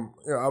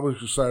I was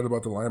excited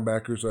about the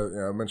linebackers.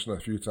 I mentioned a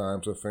few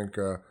times. I think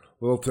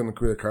Littleton and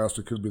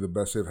Kwiatkowski could be the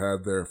best they've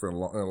had there in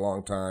a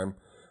long time.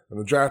 And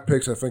the draft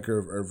picks, I think,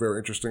 are very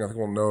interesting. I think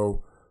we'll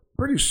know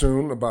pretty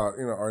soon about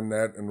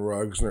Arnett and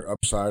Ruggs and their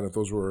upside. If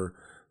those were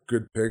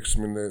good picks,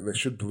 I mean they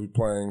should be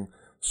playing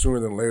sooner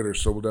than later.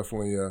 So we'll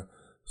definitely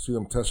see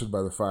them tested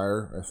by the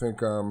fire. I think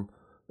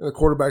the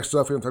quarterback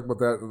stuff, we didn't talk about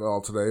that at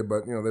all today,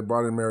 but they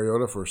brought in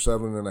Mariota for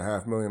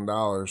 $7.5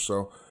 million.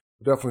 So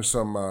definitely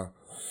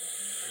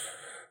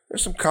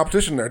there's some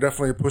competition there.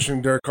 Definitely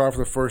pushing Derek Carr for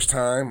the first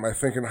time. I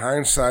think in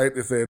hindsight,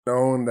 if they had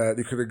known that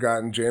you could have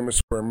gotten Jameis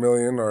for $1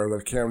 million or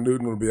that Cam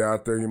Newton would be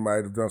out there, you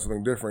might have done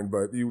something different.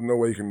 But no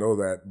way you can know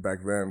that back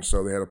then.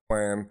 So they had a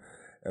plan,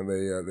 and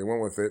they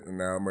went with it. And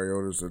now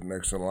Mariota's the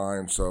next in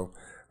line. So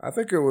I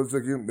think it was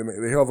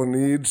they held the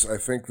needs. I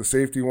think the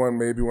safety one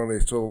maybe when they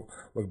still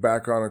look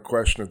back on and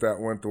question if that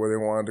went the way they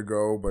wanted to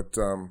go. But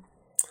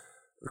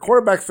the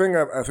quarterback thing,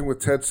 I think what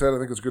Ted said, I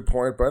think is a good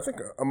point. But I think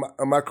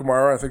Ahmad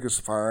Kamara, I think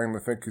is fine. I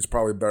think he's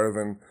probably better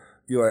than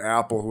Eli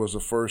Apple, who was the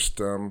first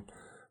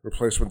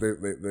replacement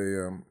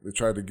they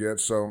tried to get.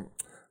 So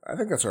I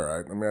think that's all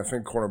right. I mean, I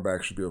think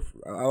cornerback should be.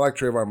 I like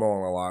Trayvon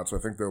Mullen a lot, so I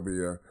think they'll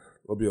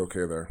be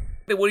okay there.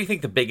 What do you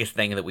think the biggest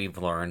thing that we've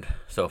learned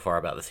so far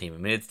about the team? I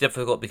mean, it's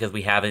difficult because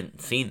we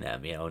haven't seen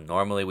them.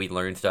 Normally we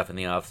learn stuff in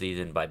the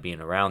offseason by being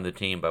around the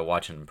team, by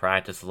watching them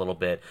practice a little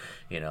bit,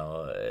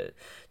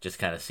 just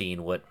kind of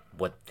seeing what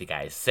the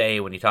guys say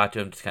when you talk to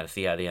them, just kind of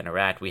see how they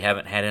interact. We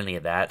haven't had any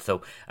of that.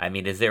 So, I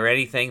mean, is there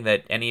anything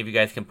that any of you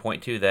guys can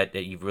point to that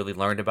you've really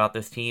learned about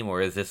this team, or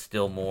is this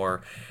still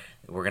more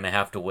we're going to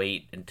have to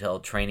wait until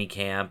training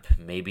camp,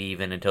 maybe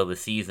even until the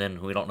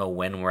season? We don't know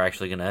when we're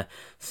actually going to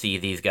see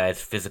these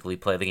guys physically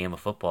play the game of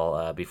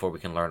football before we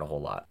can learn a whole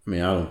lot. I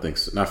mean, I don't think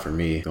so. Not for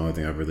me. The only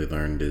thing I've really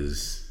learned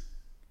is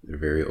they're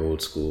very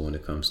old school when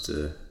it comes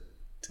to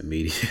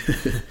media.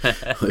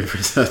 The only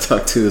person I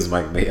talked to is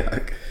Mike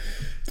Mayock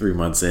 3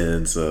 months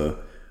in. So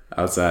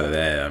outside of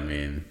that, I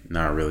mean,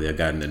 not really. I've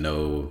gotten to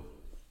know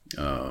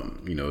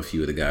a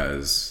few of the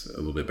guys a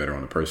little bit better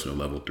on a personal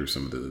level through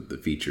some of the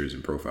features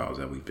and profiles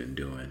that we've been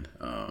doing,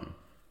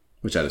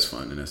 which that is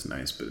fun and that's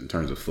nice. But in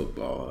terms of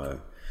football,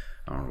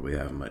 I don't really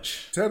have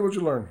much. Ted, what'd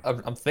you learn?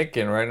 I'm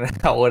thinking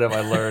right now, what have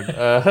I learned?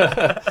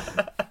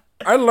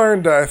 I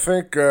learned, I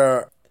think...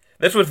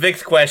 this was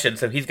Vic's question,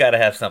 so he's got to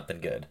have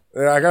something good.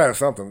 Yeah, I got to have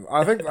something.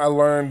 I think I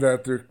learned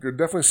that they're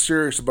definitely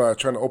serious about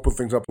trying to open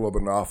things up a little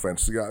bit in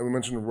offense. We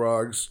mentioned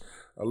Ruggs.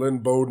 Lynn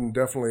Bowden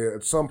definitely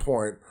at some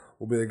point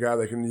will be a guy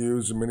they can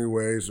use in many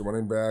ways, a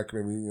running back,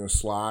 maybe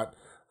slot,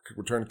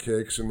 return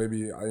kicks, and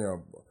maybe a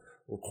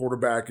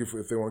quarterback if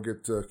they want to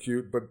get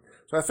cute. But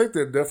so I think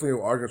they definitely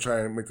are going to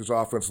try and make this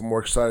offense more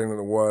exciting than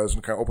it was,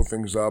 and kind of open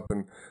things up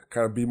and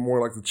kind of be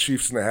more like the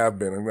Chiefs than they have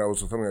been. And that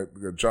was something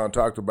that John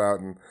talked about,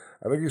 and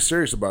I think he's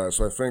serious about it.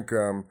 So I think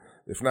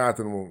If not,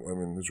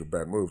 then these are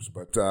bad moves.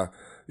 But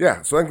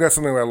yeah, so I think that's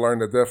something I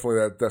learned, that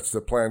definitely that's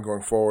the plan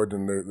going forward,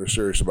 and they're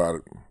serious about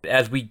it.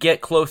 As we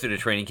get closer to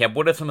training camp,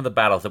 what are some of the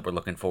battles that we're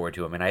looking forward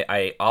to? I mean,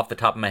 I off the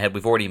top of my head,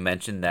 we've already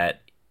mentioned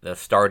that the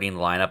starting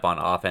lineup on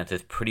offense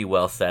is pretty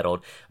well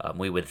settled.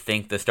 We would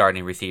think the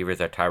starting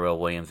receivers are Tyrell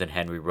Williams and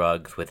Henry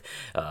Ruggs, with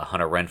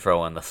Hunter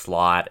Renfrow in the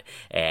slot,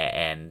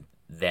 and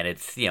then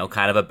it's,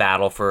 kind of a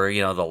battle for,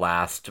 the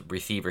last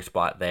receiver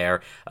spot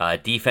there.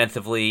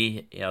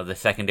 Defensively, the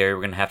secondary,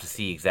 we're going to have to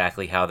see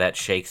exactly how that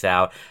shakes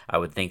out. I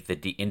would think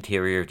the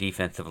interior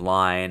defensive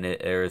line,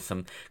 there's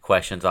some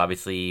questions.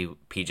 Obviously,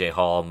 PJ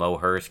Hall, Mo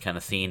Hurst, kind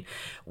of seeing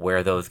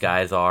where those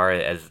guys are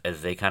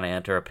as they kind of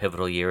enter a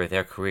pivotal year of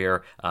their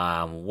career.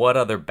 What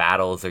other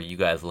battles are you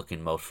guys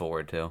looking most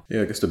forward to?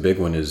 Yeah, I guess the big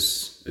one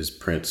is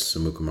Prince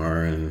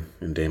Amukamara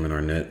and Damon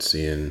Arnett,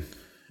 seeing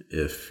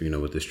if,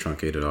 with this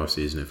truncated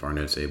offseason, if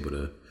Arnett's able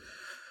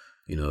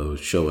to,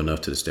 show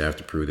enough to the staff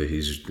to prove that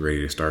he's ready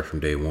to start from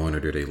day one,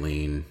 or do they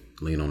lean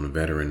on the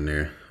veteran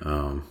there?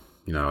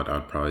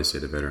 I'd probably say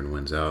the veteran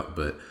wins out,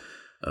 but,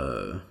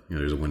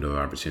 there's a window of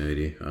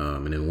opportunity.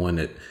 And then one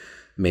that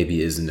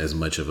maybe isn't as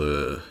much of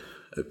a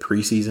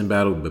preseason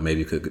battle, but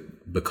maybe could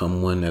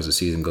become one as the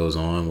season goes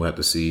on. We'll have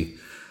to see,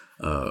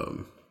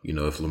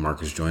 if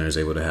LaMarcus Joyner is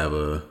able to have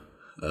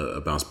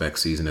a bounce back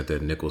season at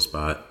that nickel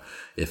spot.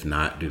 If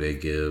not, do they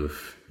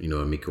give,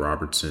 Amik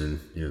Robertson,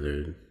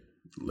 their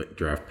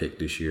draft pick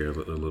this year, a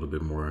little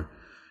bit more,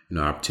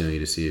 opportunity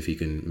to see if he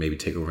can maybe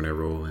take over that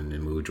role and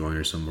move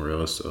Joyner somewhere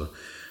else. So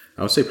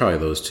I would say probably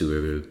those two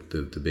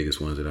are the biggest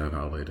ones that I've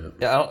highlighted.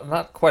 Yeah,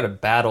 not quite a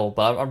battle,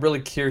 but I'm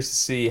really curious to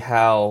see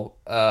how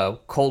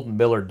Colton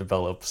Miller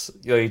develops.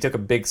 He took a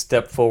big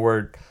step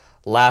forward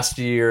last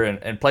year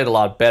and played a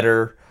lot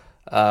better,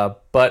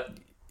 but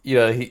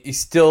he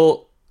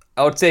still,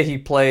 I would say he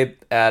played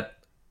at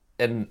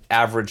an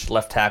average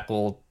left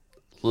tackle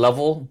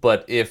level,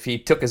 but if he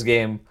took his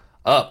game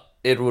up,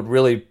 it would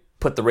really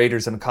put the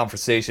Raiders in a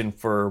conversation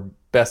for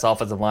best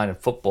offensive line in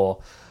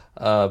football.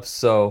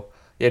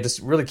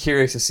 Just really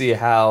curious to see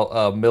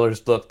how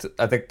Miller's looked.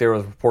 I think there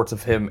was reports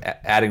of him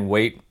adding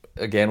weight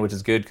again, which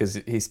is good because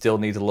he still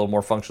needs a little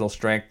more functional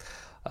strength.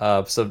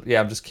 I'm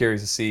just curious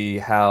to see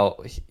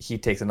how he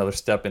takes another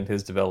step in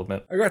his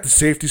development. I got the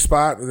safety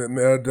spot that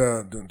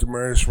had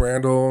Demarius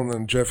Randall and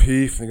then Jeff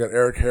Heath, and you got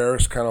Eric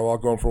Harris kind of all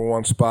going for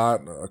one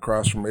spot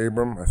across from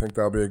Abram. I think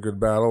that'll be a good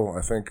battle.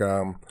 I think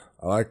I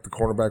like the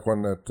cornerback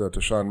one that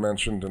Tashawn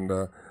mentioned, and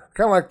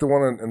kind of like the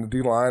one in the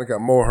D-line. I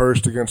got Mo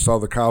Hurst against all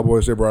the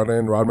Cowboys they brought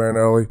in. Rod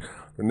Marinelli,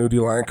 the new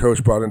D-line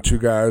coach, brought in two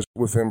guys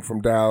with him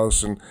from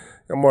Dallas, and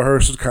Mo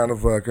Hurst is kind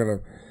of going to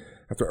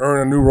have to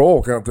earn a new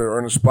role, kind of to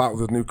earn a spot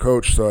with a new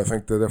coach. So I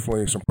think there's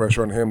definitely some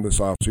pressure on him this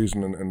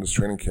offseason and this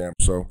training camp.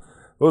 So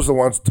those are the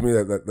ones to me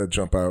that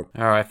jump out.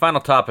 All right, final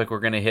topic we're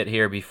going to hit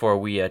here before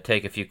we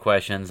take a few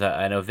questions.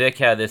 I know Vic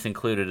had this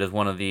included as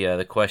one of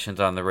the questions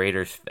on the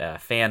Raiders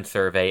fan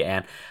survey,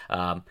 and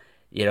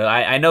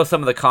I know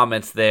some of the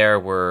comments there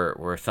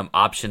were some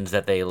options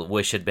that they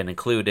wish had been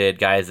included,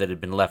 guys that had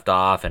been left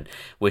off, and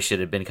wish it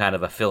had been kind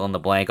of a fill in the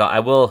blank.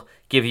 I will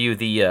give you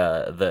the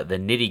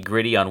nitty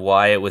gritty on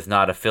why it was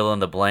not a fill in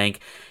the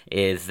blank.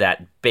 Is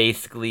that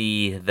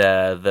basically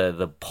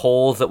the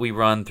polls that we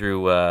run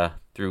through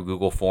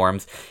Google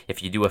Forms,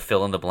 if you do a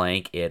fill in the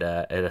blank, it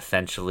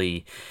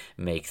essentially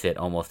makes it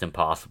almost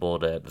impossible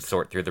to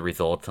sort through the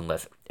results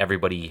unless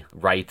everybody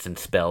writes and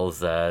spells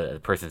the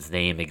person's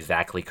name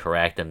exactly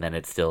correct, and then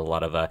it's still a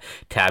lot of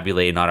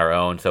tabulating on our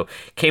own. So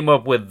came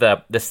up with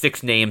the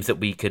 6 names that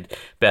we could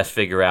best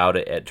figure out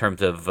in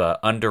terms of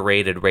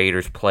underrated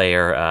Raiders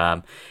player.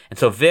 And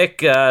so Vic,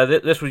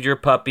 this was your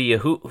puppy.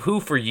 Who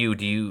for you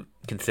do you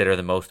consider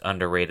the most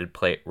underrated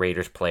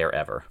Raiders player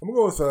ever? I'm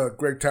going to go with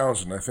Greg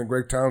Townsend. I think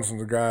Greg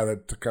Townsend's a guy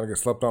that kind of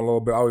gets slept on a little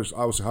bit.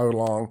 Obviously, Howie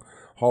Long,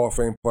 Hall of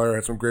Fame player,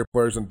 had some great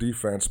players in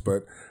defense,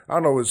 but I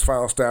don't know his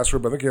final stats were,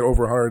 but I think he had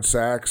over 100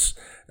 sacks.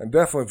 And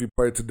definitely, if he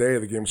played today,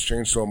 the game's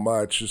changed so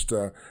much. Just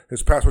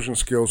his pass rushing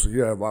skills, he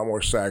had a lot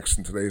more sacks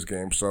in today's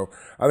game. So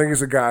I think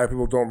he's a guy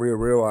people don't really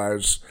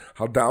realize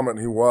how dominant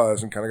he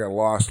was, and kind of got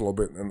lost a little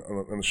bit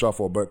in the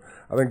shuffle. But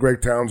I think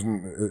Greg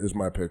Townsend is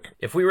my pick.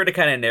 If we were to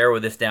kind of narrow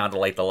this down to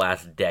like the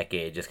last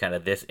decade, just kind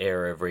of this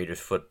era of Raiders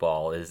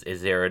football,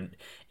 is there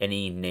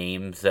any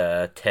names,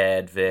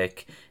 Ted,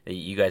 Vic, that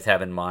you guys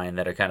have in mind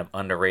that are kind of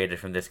underrated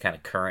from this kind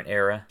of current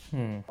era?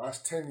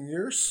 Last 10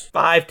 years?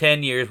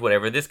 5-10 years,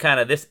 whatever. This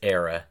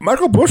era.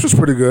 Michael Bush was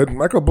pretty good.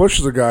 Michael Bush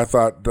is a guy I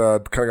thought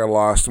kind of got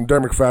lost. And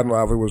Derek McFadden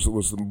obviously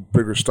was the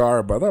bigger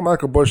star, but I thought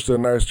Michael Bush did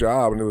a nice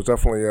job, and he was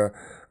definitely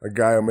a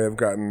guy who may have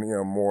gotten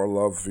more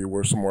love if he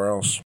were somewhere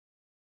else.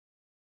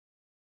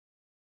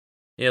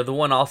 The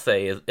one I'll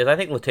say is I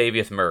think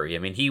Latavius Murray. I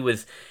mean,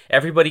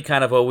 everybody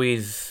kind of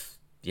always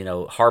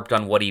harped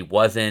on what he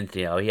wasn't.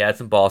 He had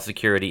some ball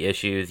security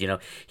issues.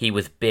 He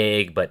was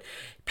big, but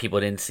people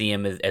didn't see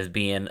him as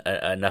being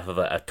enough of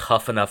a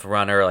tough enough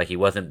runner. Like, he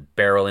wasn't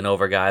barreling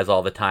over guys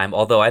all the time.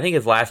 Although I think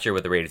his last year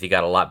with the Raiders, he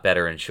got a lot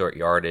better in short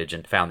yardage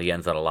and found the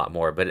end zone a lot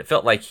more. But it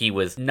felt like he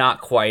was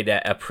not quite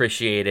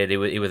appreciated.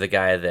 It was a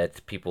guy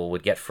that people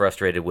would get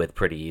frustrated with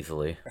pretty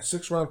easily. A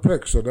 6th-round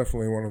pick, so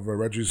definitely one of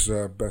Reggie's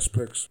best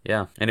picks.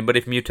 Yeah.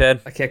 Anybody from you,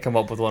 Ted? I can't come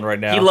up with one right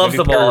now. He loves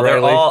the ball. They're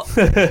all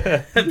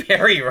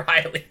Perry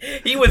Riley.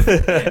 He was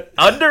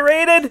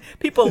underrated.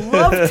 People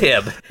loved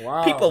him.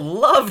 Wow. People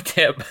loved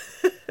him.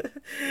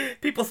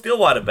 People still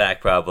want him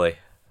back, probably.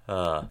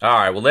 All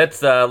right, well,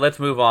 let's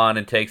move on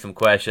and take some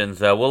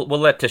questions. We'll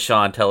let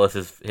Tashawn tell us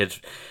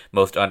his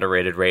most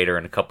underrated Raider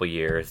in a couple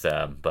years.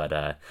 All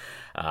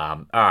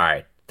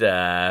right.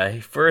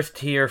 First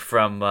here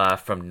from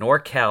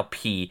NorCal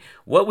P.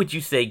 What would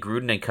you say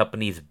Gruden and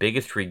company's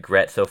biggest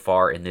regret so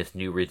far in this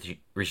new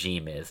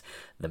regime is?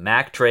 The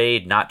Mac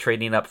trade, not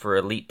trading up for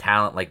elite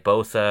talent like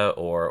Bosa,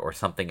 or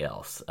something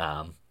else?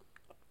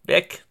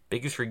 Vic,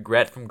 biggest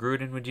regret from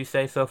Gruden, would you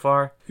say, so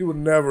far? He would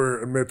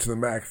never admit to the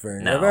Mac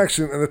thing. No. And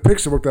the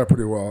picks have worked out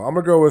pretty well. I'm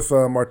going to go with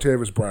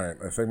Martavis Bryant.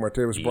 I think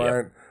Martavis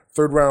Bryant,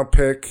 3rd-round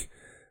pick.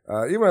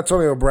 Even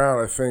Antonio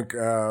Brown, I think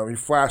he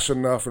flashed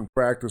enough in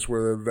practice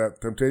where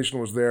that temptation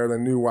was there. They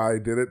knew why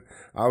he did it.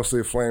 Obviously,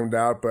 it flamed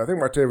out. But I think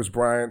Martavis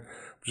Bryant,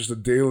 just a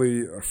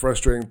daily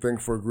frustrating thing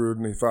for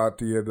Gruden. He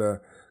thought he had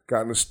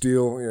gotten a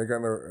steal,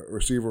 gotten a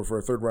receiver for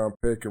a 3rd-round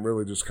pick and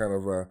really just kind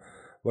of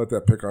let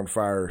that pick on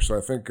fire. So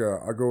I think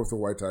I'll go with the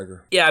White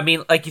Tiger. Yeah, I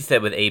mean, like you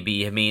said with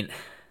AB, I mean,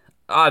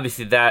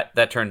 obviously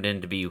that turned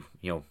into be,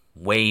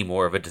 way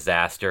more of a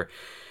disaster.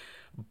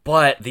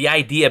 But the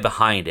idea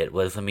behind it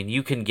was, I mean,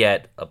 you can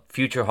get a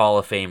future Hall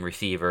of Fame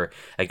receiver,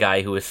 a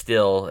guy who is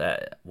still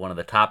one of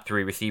the top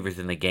 3 receivers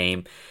in the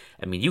game.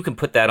 I mean, you can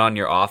put that on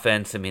your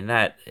offense. I mean,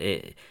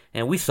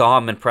 and we saw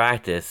him in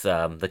practice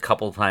the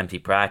couple of times he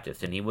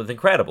practiced, and he was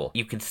incredible.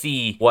 You can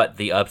see what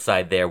the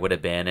upside there would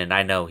have been, and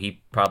I know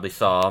he probably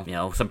saw,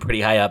 some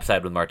pretty high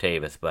upside with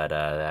Martavis, but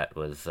that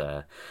was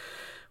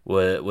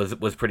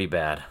pretty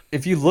bad.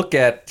 If you look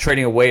at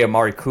trading away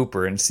Amari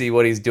Cooper and see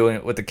what he's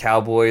doing with the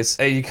Cowboys,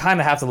 you kind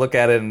of have to look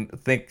at it and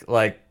think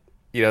like,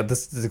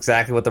 this is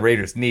exactly what the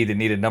Raiders need. They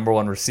need a number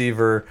 1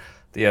 receiver.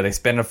 They end up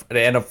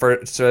starting a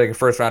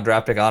 1st-round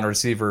draft pick on a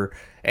receiver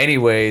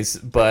anyways,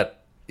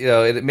 but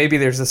maybe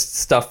there's this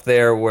stuff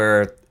there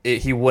where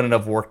he wouldn't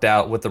have worked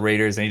out with the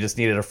Raiders and he just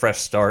needed a fresh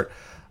start.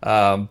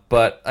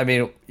 But I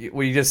mean,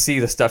 when you just see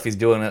the stuff he's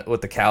doing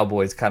with the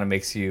Cowboys, kind of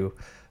makes you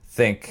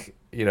think,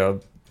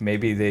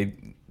 maybe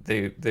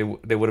they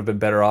would have been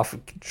better off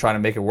trying to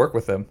make it work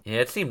with him. Yeah,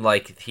 it seemed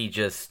like he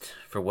just,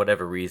 for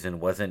whatever reason,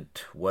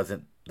 wasn't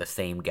the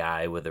same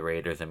guy with the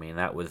Raiders. I mean,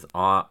 that was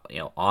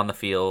on the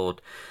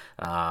field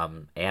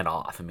and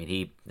off. I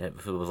mean,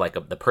 it was like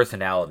the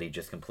personality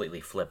just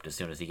completely flipped as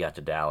soon as he got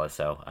to Dallas.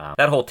 So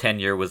that whole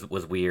tenure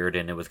was weird,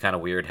 and it was kind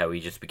of weird how he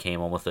just became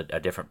almost a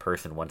different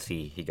person once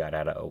he got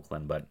out of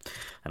Oakland. But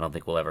I don't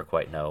think we'll ever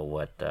quite know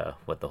what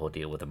the whole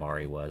deal with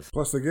Amari was.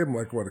 Plus, they gave him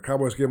the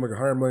Cowboys gave him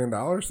 $100 million.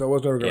 That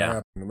was never going to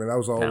happen. I mean, that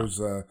was always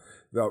the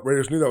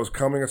Raiders knew that was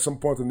coming at some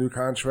point, the new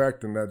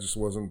contract, and that just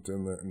wasn't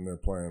in their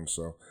plan.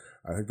 So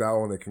I think that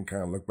one they can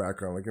kind of look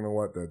back on, like, you know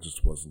what, that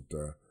just wasn't.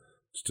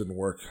 Just didn't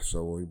work,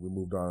 so we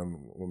moved on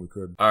when we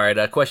could. All right,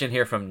 a question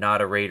here from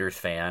not a Raiders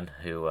fan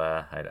who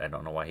I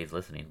don't know why he's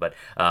listening, but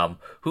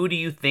who do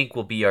you think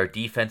will be our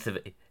defensive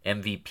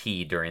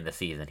MVP during the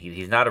season?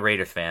 He's not a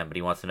Raiders fan, but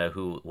he wants to know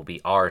who will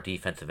be our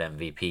defensive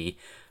MVP.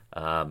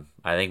 I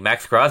think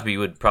Max Crosby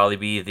would probably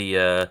be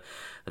the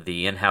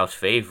in-house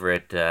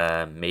favorite.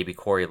 Maybe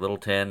Corey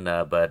Littleton,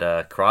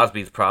 but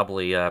Crosby's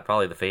probably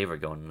the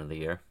favorite going into the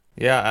year.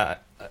 Yeah,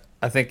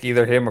 I think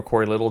either him or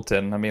Corey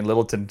Littleton. I mean,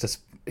 Littleton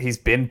he's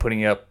been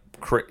putting up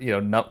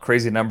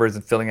crazy numbers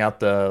and filling out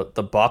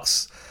the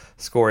box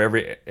score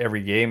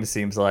every game, it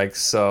seems like.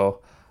 So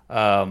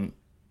I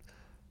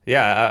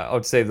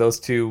would say those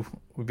two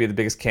would be the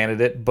biggest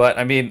candidate. But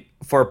I mean,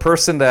 for a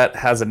person that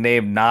has a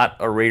name not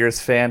a Raiders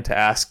fan to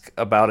ask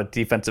about a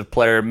defensive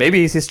player, maybe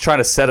he's just trying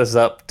to set us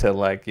up to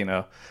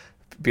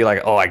be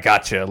like, oh, I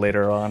got you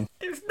later on.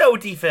 There's no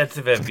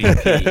defensive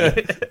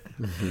MVP.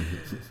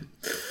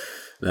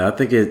 No, I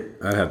think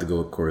I'd have to go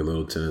with Corey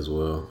Littleton as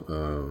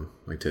well.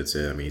 Like Ted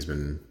said, I mean, he's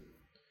been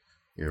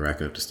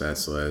racking up the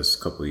stats the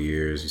last couple of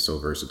years. He's so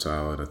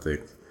versatile, and I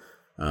think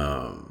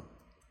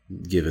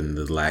given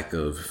the lack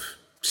of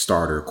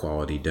starter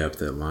quality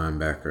depth at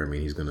linebacker, I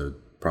mean, he's going to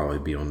probably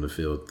be on the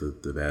field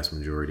the vast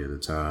majority of the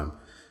time.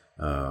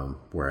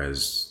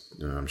 Whereas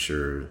I'm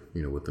sure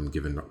with them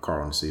giving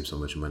Carl Nassib so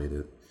much money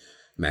that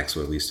Max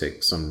will at least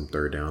take some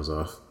third downs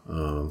off.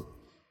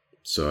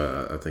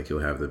 So I think he'll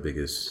have the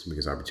biggest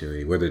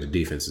opportunity, whether the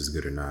defense is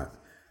good or not.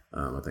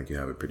 I think he'll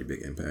have a pretty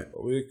big impact.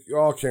 We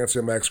all can't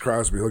say Max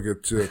Crosby. He'll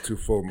get too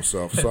full of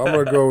himself. So I'm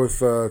going to go with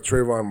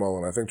Trayvon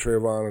Mullen. I think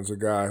Trayvon is a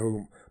guy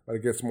who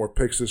might get some more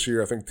picks this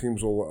year. I think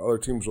other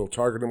teams will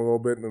target him a little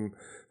bit, and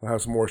he'll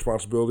have some more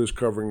responsibilities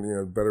covering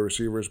better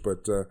receivers.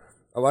 But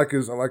I like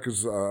his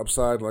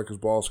upside, I like his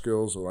ball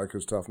skills, I like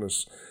his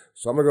toughness.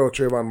 So I'm going to go with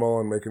Trayvon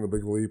Mullen making the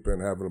big leap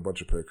and having a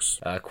bunch of picks.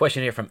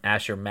 Question here from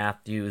Asher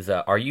Matthews.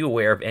 Are you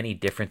aware of any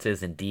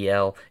differences in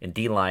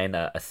D-line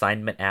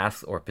assignment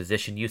asks or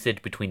position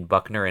usage between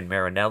Buckner and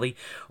Marinelli,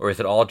 or is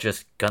it all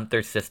just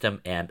Gunther's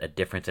system and a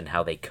difference in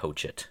how they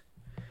coach it?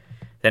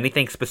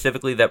 Anything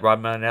specifically that Rod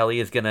Marinelli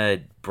is going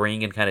to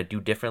bring and kind of do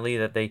differently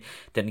that they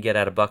didn't get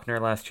out of Buckner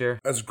last year?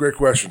 That's a great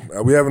question.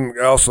 We haven't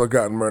also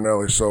gotten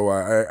Marinelli, so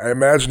I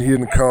imagine he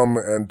didn't come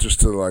and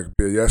just to like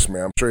be a yes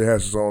man. I'm sure he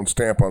has his own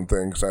stamp on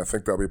things. I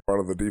think that'll be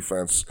part of the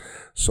defense.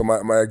 So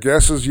my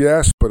guess is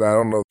yes, but I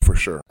don't know for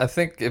sure. I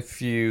think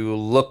if you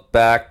look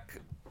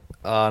back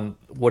on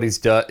what he's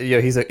done,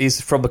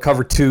 he's from the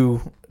cover 2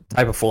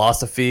 type of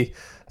philosophy.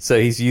 So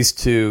he's used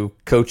to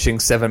coaching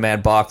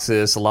 7-man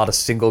boxes, a lot of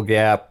single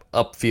gap,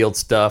 upfield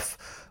stuff,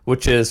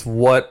 which is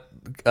what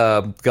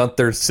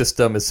Gunther's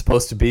system is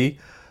supposed to be.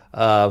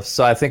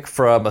 So I think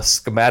from a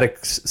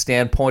schematic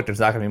standpoint,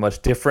 there's not going to be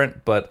much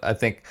different. But I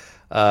think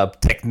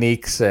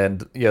techniques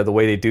and the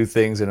way they do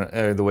things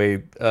and the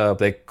way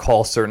they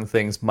call certain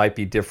things might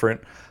be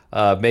different.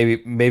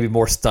 Maybe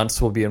more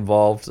stunts will be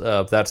involved,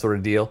 that sort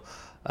of deal.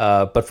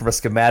 But from a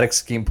schematic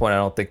scheme point, I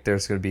don't think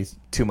there's going to be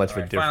too much of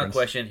a difference. Final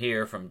question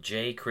here from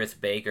J. Chris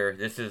Baker.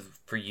 This is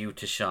for you,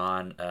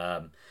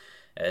 Tashawn,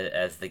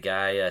 as the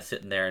guy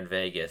sitting there in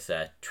Vegas.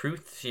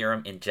 Truth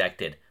serum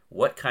injected.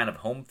 What kind of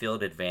home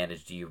field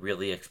advantage do you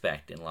really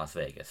expect in Las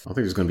Vegas? I don't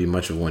think there's going to be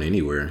much of one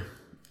anywhere.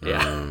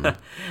 Yeah,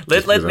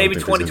 let's maybe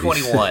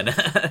 2021.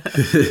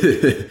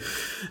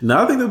 No,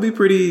 I think they'll be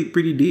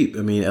pretty deep.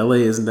 I mean, LA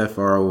isn't that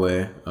far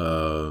away.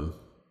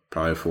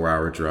 Probably a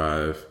 4-hour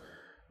drive.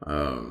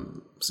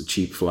 It's a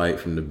cheap flight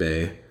from the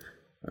Bay.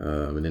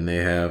 And then they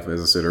have,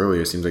 as I said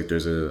earlier, it seems like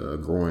there's a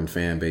growing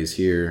fan base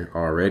here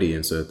already.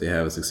 And so if they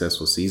have a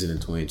successful season in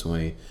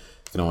 2020, I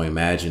can only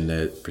imagine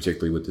that,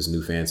 particularly with this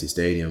new fancy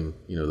stadium,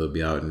 they'll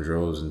be out in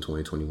droves in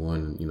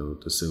 2021,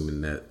 assuming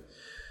that,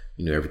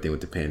 everything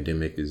with the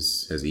pandemic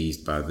has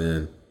eased by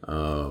then.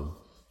 So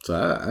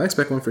I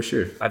expect one for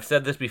sure. I've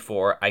said this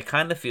before. I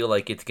kind of feel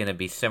like it's going to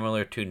be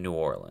similar to New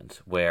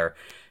Orleans, where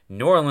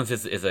New Orleans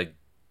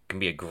can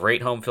be a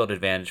great home field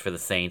advantage for the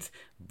Saints,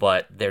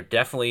 but there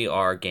definitely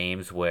are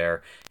games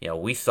where,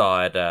 we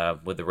saw it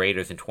with the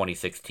Raiders in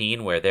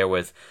 2016, where there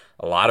was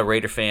a lot of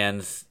Raider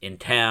fans in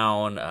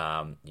town,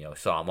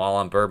 saw them all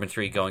on Bourbon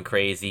Street going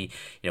crazy,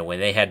 when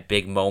they had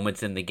big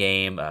moments in the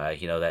game, that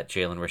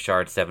Jalen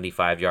Richard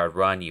 75-yard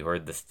run, you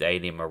heard the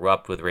stadium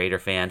erupt with Raider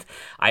fans.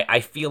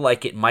 I feel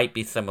like it might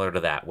be similar to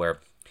that,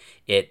 where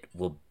it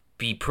will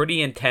be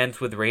pretty intense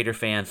with Raider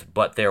fans,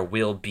 but there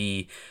will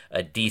be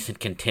a decent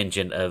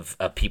contingent of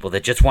people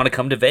that just want to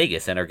come to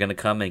Vegas and are going to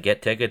come and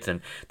get tickets,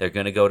 and they're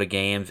going to go to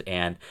games.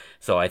 And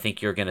so I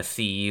think you're going to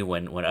see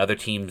when other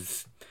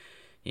teams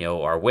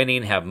are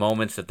winning, have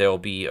moments that there will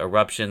be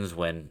eruptions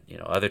when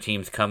other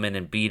teams come in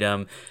and beat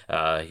them.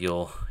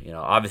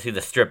 Obviously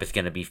the Strip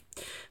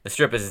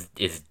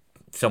is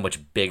so much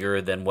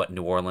bigger than what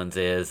New Orleans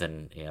is,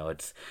 and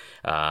it's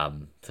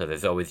so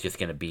there's always just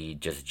going to be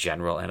just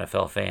general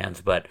NFL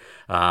fans, but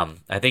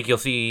I think you'll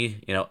see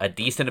a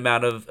decent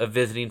amount of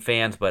visiting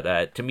fans,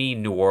 but to me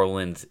New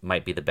Orleans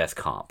might be the best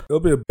comp.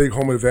 It'll be a big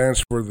home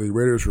advantage for the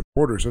Raiders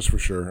reporters, that's for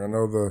sure. I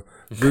know the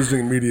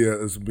visiting media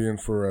is being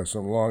for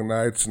some long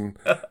nights, and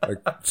like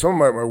some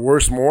of my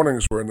worst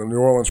mornings were in the New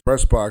Orleans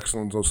press box,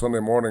 and those Sunday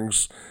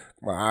mornings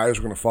my eyes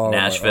are going to follow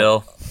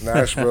Nashville.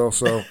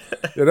 So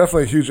yeah,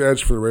 definitely a huge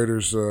edge for the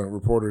Raiders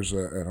reporters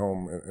at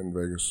home in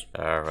Vegas.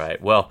 All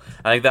right. Well,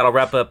 I think that'll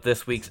wrap up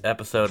this week's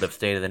episode of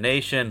State of the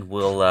Nation.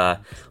 We'll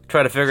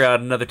try to figure out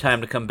another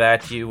time to come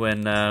back to you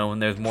when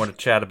there's more to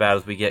chat about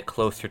as we get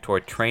closer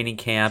toward training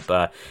camp.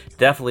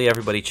 Definitely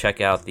everybody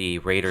check out the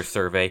Raiders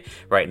survey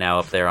right now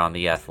up there on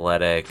The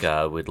Athletic.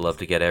 We'd love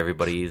to get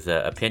everybody's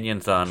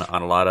opinions on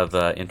a lot of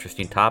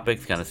interesting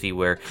topics, kind of see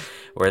where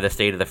the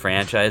state of the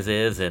franchise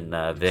is, and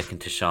Vic and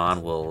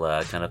Tashawn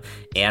will kind of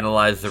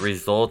analyze the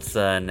results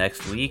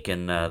next week,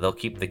 and they'll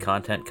keep the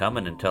content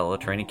coming until the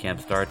training camp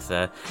starts,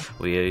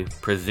 we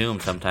presume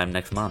sometime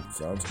next month.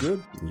 Sounds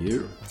good.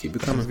 Yeah, keep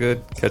it coming. Sounds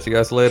good. Catch you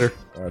guys later.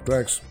 All right,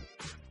 thanks.